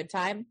having a good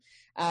time.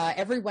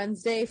 Every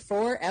Wednesday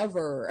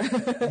forever.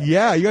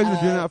 Yeah, you guys have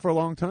been doing that for a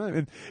long time.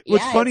 And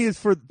what's funny is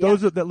for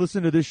those that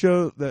listen to this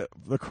show, the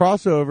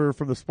crossover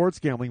from the sports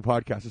gambling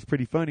podcast is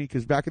pretty funny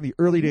because back in the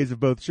early days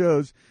of both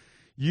shows,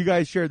 you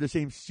guys shared the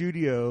same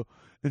studio.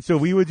 And so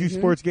we would do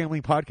sports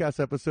gambling podcast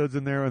episodes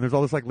in there, and there's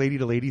all this like lady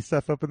to lady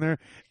stuff up in there,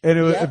 and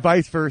it was and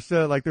vice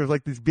versa. Like there's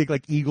like these big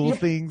like eagle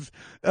things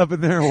up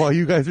in there while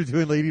you guys are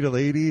doing lady to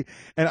lady,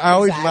 and I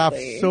always laugh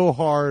so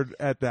hard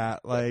at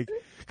that, like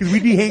because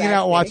we'd be hanging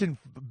out watching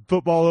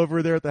football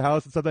over there at the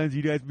house, and sometimes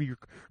you guys would be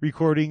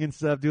recording and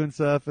stuff, doing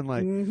stuff, and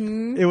like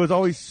it was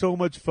always so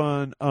much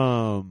fun.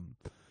 And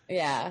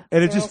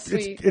it just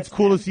it's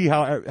cool to see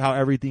how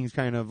everything's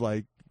kind of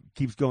like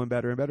keeps going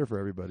better and better for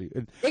everybody.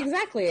 And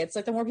exactly. It's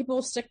like the more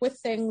people stick with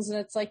things, and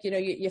it's like, you know,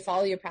 you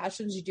follow your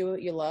passions, you do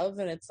what you love,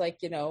 and it's like,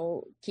 you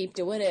know, keep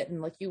doing it,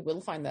 and like you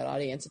will find that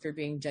audience if you're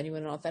being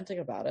genuine and authentic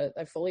about it.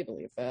 I fully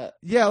believe that.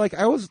 Yeah, like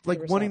I was like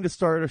 100%. wanting to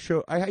start a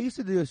show. I used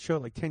to do a show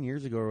like 10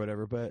 years ago or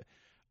whatever, but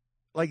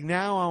like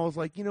now I was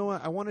like, you know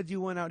what, I want to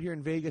do one out here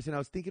in Vegas, and I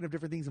was thinking of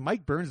different things. And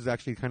Mike Burns is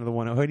actually kind of the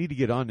one who I need to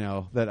get on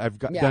now that I've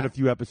done a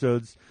few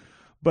episodes,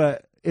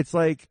 but it's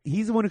like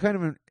he's the one who kind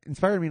of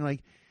inspired me to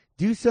like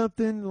do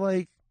something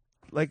like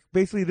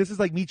basically this is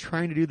like me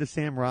trying to do the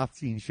Sam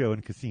Rothstein show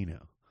in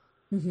Casino.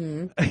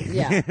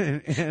 Yeah,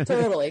 and,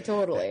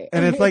 totally.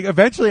 And it's like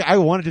eventually I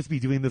want to just be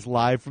doing this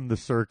live from the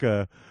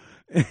Circa.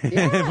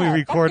 And we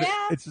record it.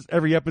 It's just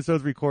every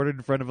episode's recorded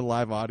in front of a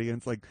live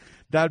audience. Like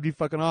that'd be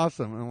fucking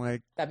awesome. And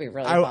like that'd be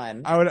really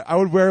fun. I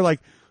would wear like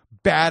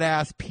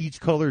badass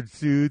peach colored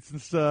suits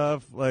and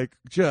stuff. Like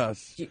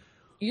just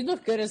you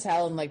look good as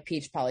hell in like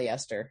peach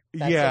polyester.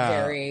 That's a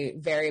very,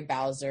 very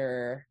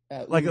Bowser.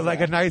 Like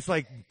a nice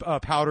like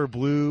powder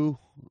blue,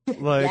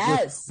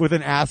 like with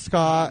an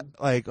ascot.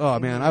 Like oh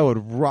man, I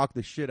would rock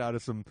the shit out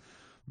of some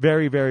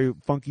very, very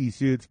funky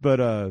suits.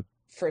 But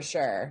for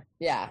sure,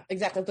 yeah,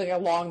 exactly. Like a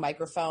long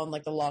microphone,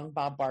 like the long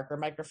Bob Barker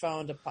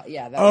microphone.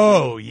 I'd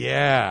love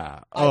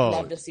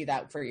to see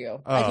that for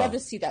you. I'd love to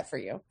see that for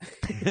you.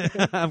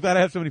 I'm glad I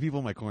have so many people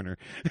in my corner.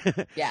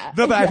 Yeah,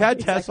 no, but I've had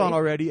Tess on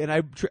already,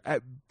 and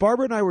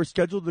Barbara and I were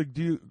scheduled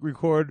to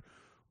record,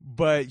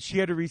 but she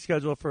had to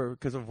reschedule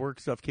because of work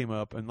stuff came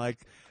up, and like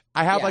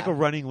I have like a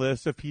running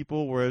list of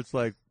people where it's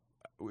like.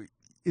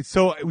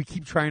 We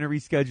keep trying to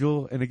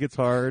reschedule and it gets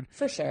hard.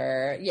 For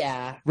sure,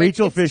 yeah.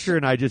 Rachel Fisher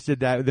and I just did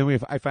that. Then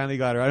I finally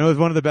got her. I know it was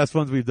one of the best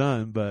ones we've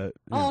done, but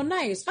oh,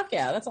 nice! Fuck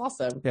yeah, that's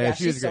awesome. Yeah,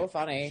 she's so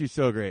funny. She's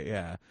so great.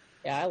 Yeah.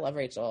 Yeah, I love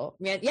Rachel.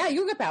 Man, yeah,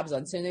 you'll get Babs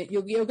on soon.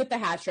 You'll get the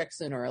hat trick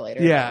sooner or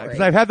later. Yeah, because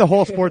I've had the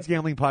whole sports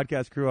gambling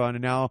podcast crew on,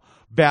 and now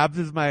Babs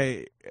is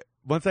my.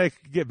 Once I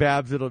get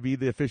Babs, it'll be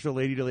the official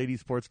Lady to Lady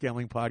sports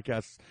gambling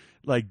podcast.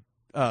 Like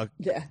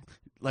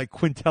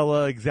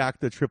Quintella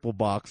Exacta triple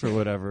box or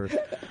whatever.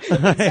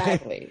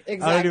 Exactly. I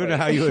don't even know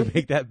how you would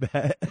make that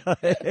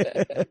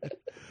bet.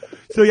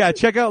 So yeah,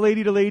 check out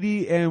Lady to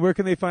Lady, and where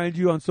can they find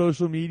you on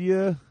social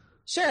media?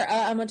 Sure.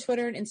 I'm on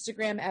Twitter and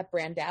Instagram at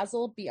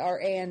Brandazzle,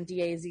 Brandazzle.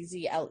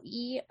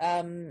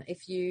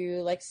 If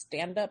you like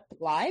stand up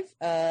live,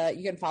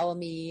 you can follow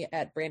me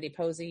at Brandie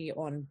Posey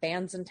on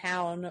Bands in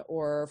Town,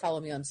 or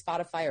follow me on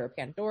Spotify or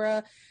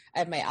Pandora. I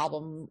have my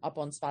album up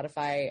on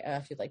Spotify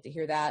if you'd like to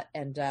hear that.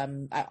 And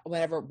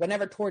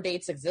whenever tour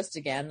dates exist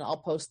again, I'll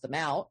post them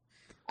out.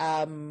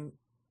 And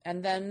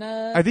then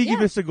I think you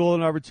missed a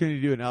golden opportunity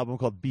to do an album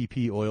called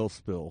BP Oil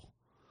Spill.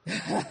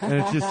 And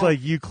it's just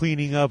like you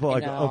cleaning up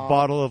like a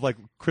bottle of like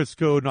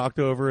Crisco knocked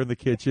over in the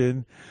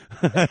kitchen.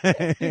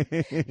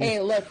 Hey,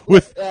 look,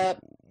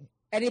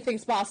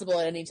 anything's possible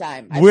at any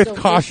time. With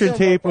caution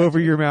tape over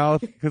your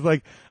mouth. Because,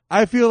 like,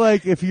 I feel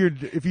like if you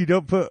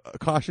don't put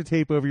caution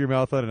tape over your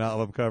mouth on an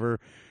album cover,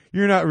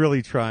 you're not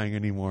really trying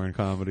anymore in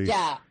comedy.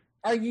 Yeah.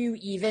 Are you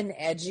even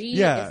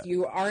edgy if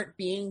you aren't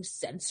being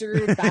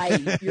censored by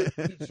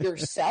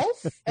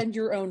yourself and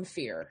your own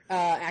fear?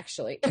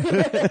 Actually.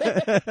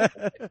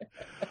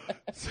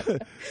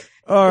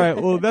 All right.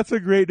 Well, that's a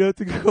great note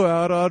to go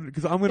out on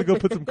because I'm going to go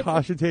put some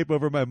caution tape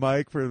over my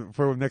mic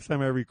for next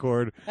time I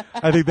record.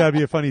 I think that'd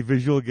be a funny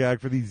visual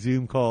gag for these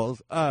Zoom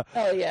calls. Oh,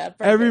 yeah.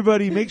 Perfect.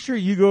 Everybody, make sure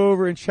you go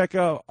over and check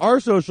out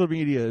our social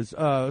medias,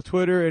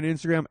 Twitter and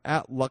Instagram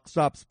at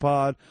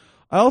LuckStopsPod.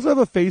 I also have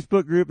a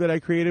Facebook group that I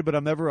created, but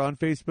I'm never on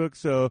Facebook.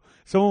 So if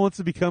someone wants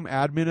to become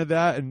admin of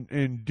that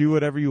and do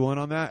whatever you want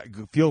on that,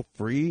 feel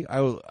free.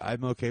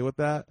 I'm okay with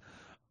that.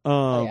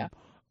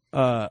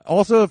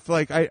 Also, if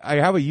like I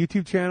have a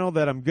YouTube channel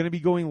that I'm going to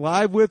be going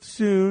live with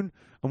soon.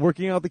 I'm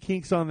working out the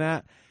kinks on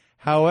that.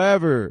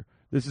 However,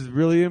 this is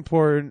really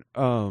important.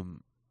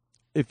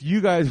 If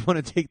you guys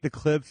want to take the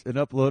clips and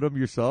upload them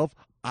yourself,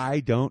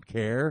 I don't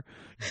care.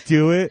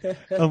 Do it.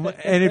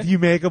 And if you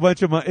make a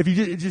bunch of money, if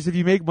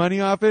you make money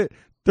off it,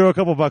 throw a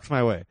couple bucks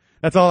my way.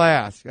 That's all I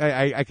ask.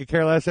 I could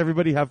care less.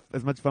 Everybody have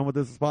as much fun with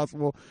this as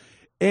possible.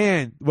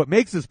 And what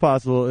makes this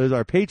possible is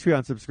our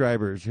Patreon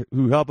subscribers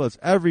who help us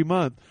every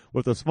month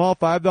with a small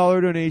 $5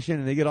 donation,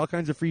 and they get all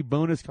kinds of free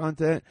bonus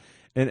content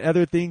and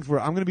other things where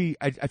I'm going to be,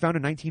 I found a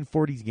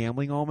 1940s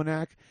gambling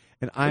almanac,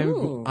 and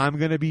I'm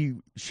going to be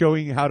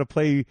showing how to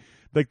play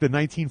like the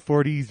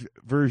 1940s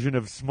version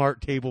of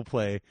smart table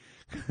play.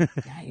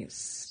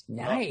 Nice.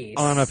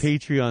 On a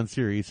Patreon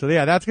series. So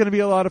yeah, that's going to be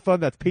a lot of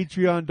fun. That's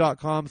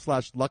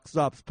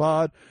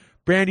patreon.com/LuckStopsPod.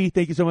 Brandie,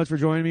 thank you so much for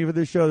joining me for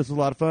this show. This was a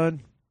lot of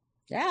fun.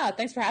 Yeah,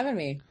 thanks for having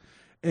me.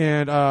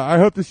 And I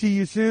hope to see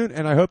you soon,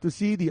 and I hope to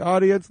see the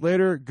audience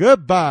later.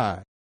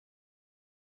 Goodbye.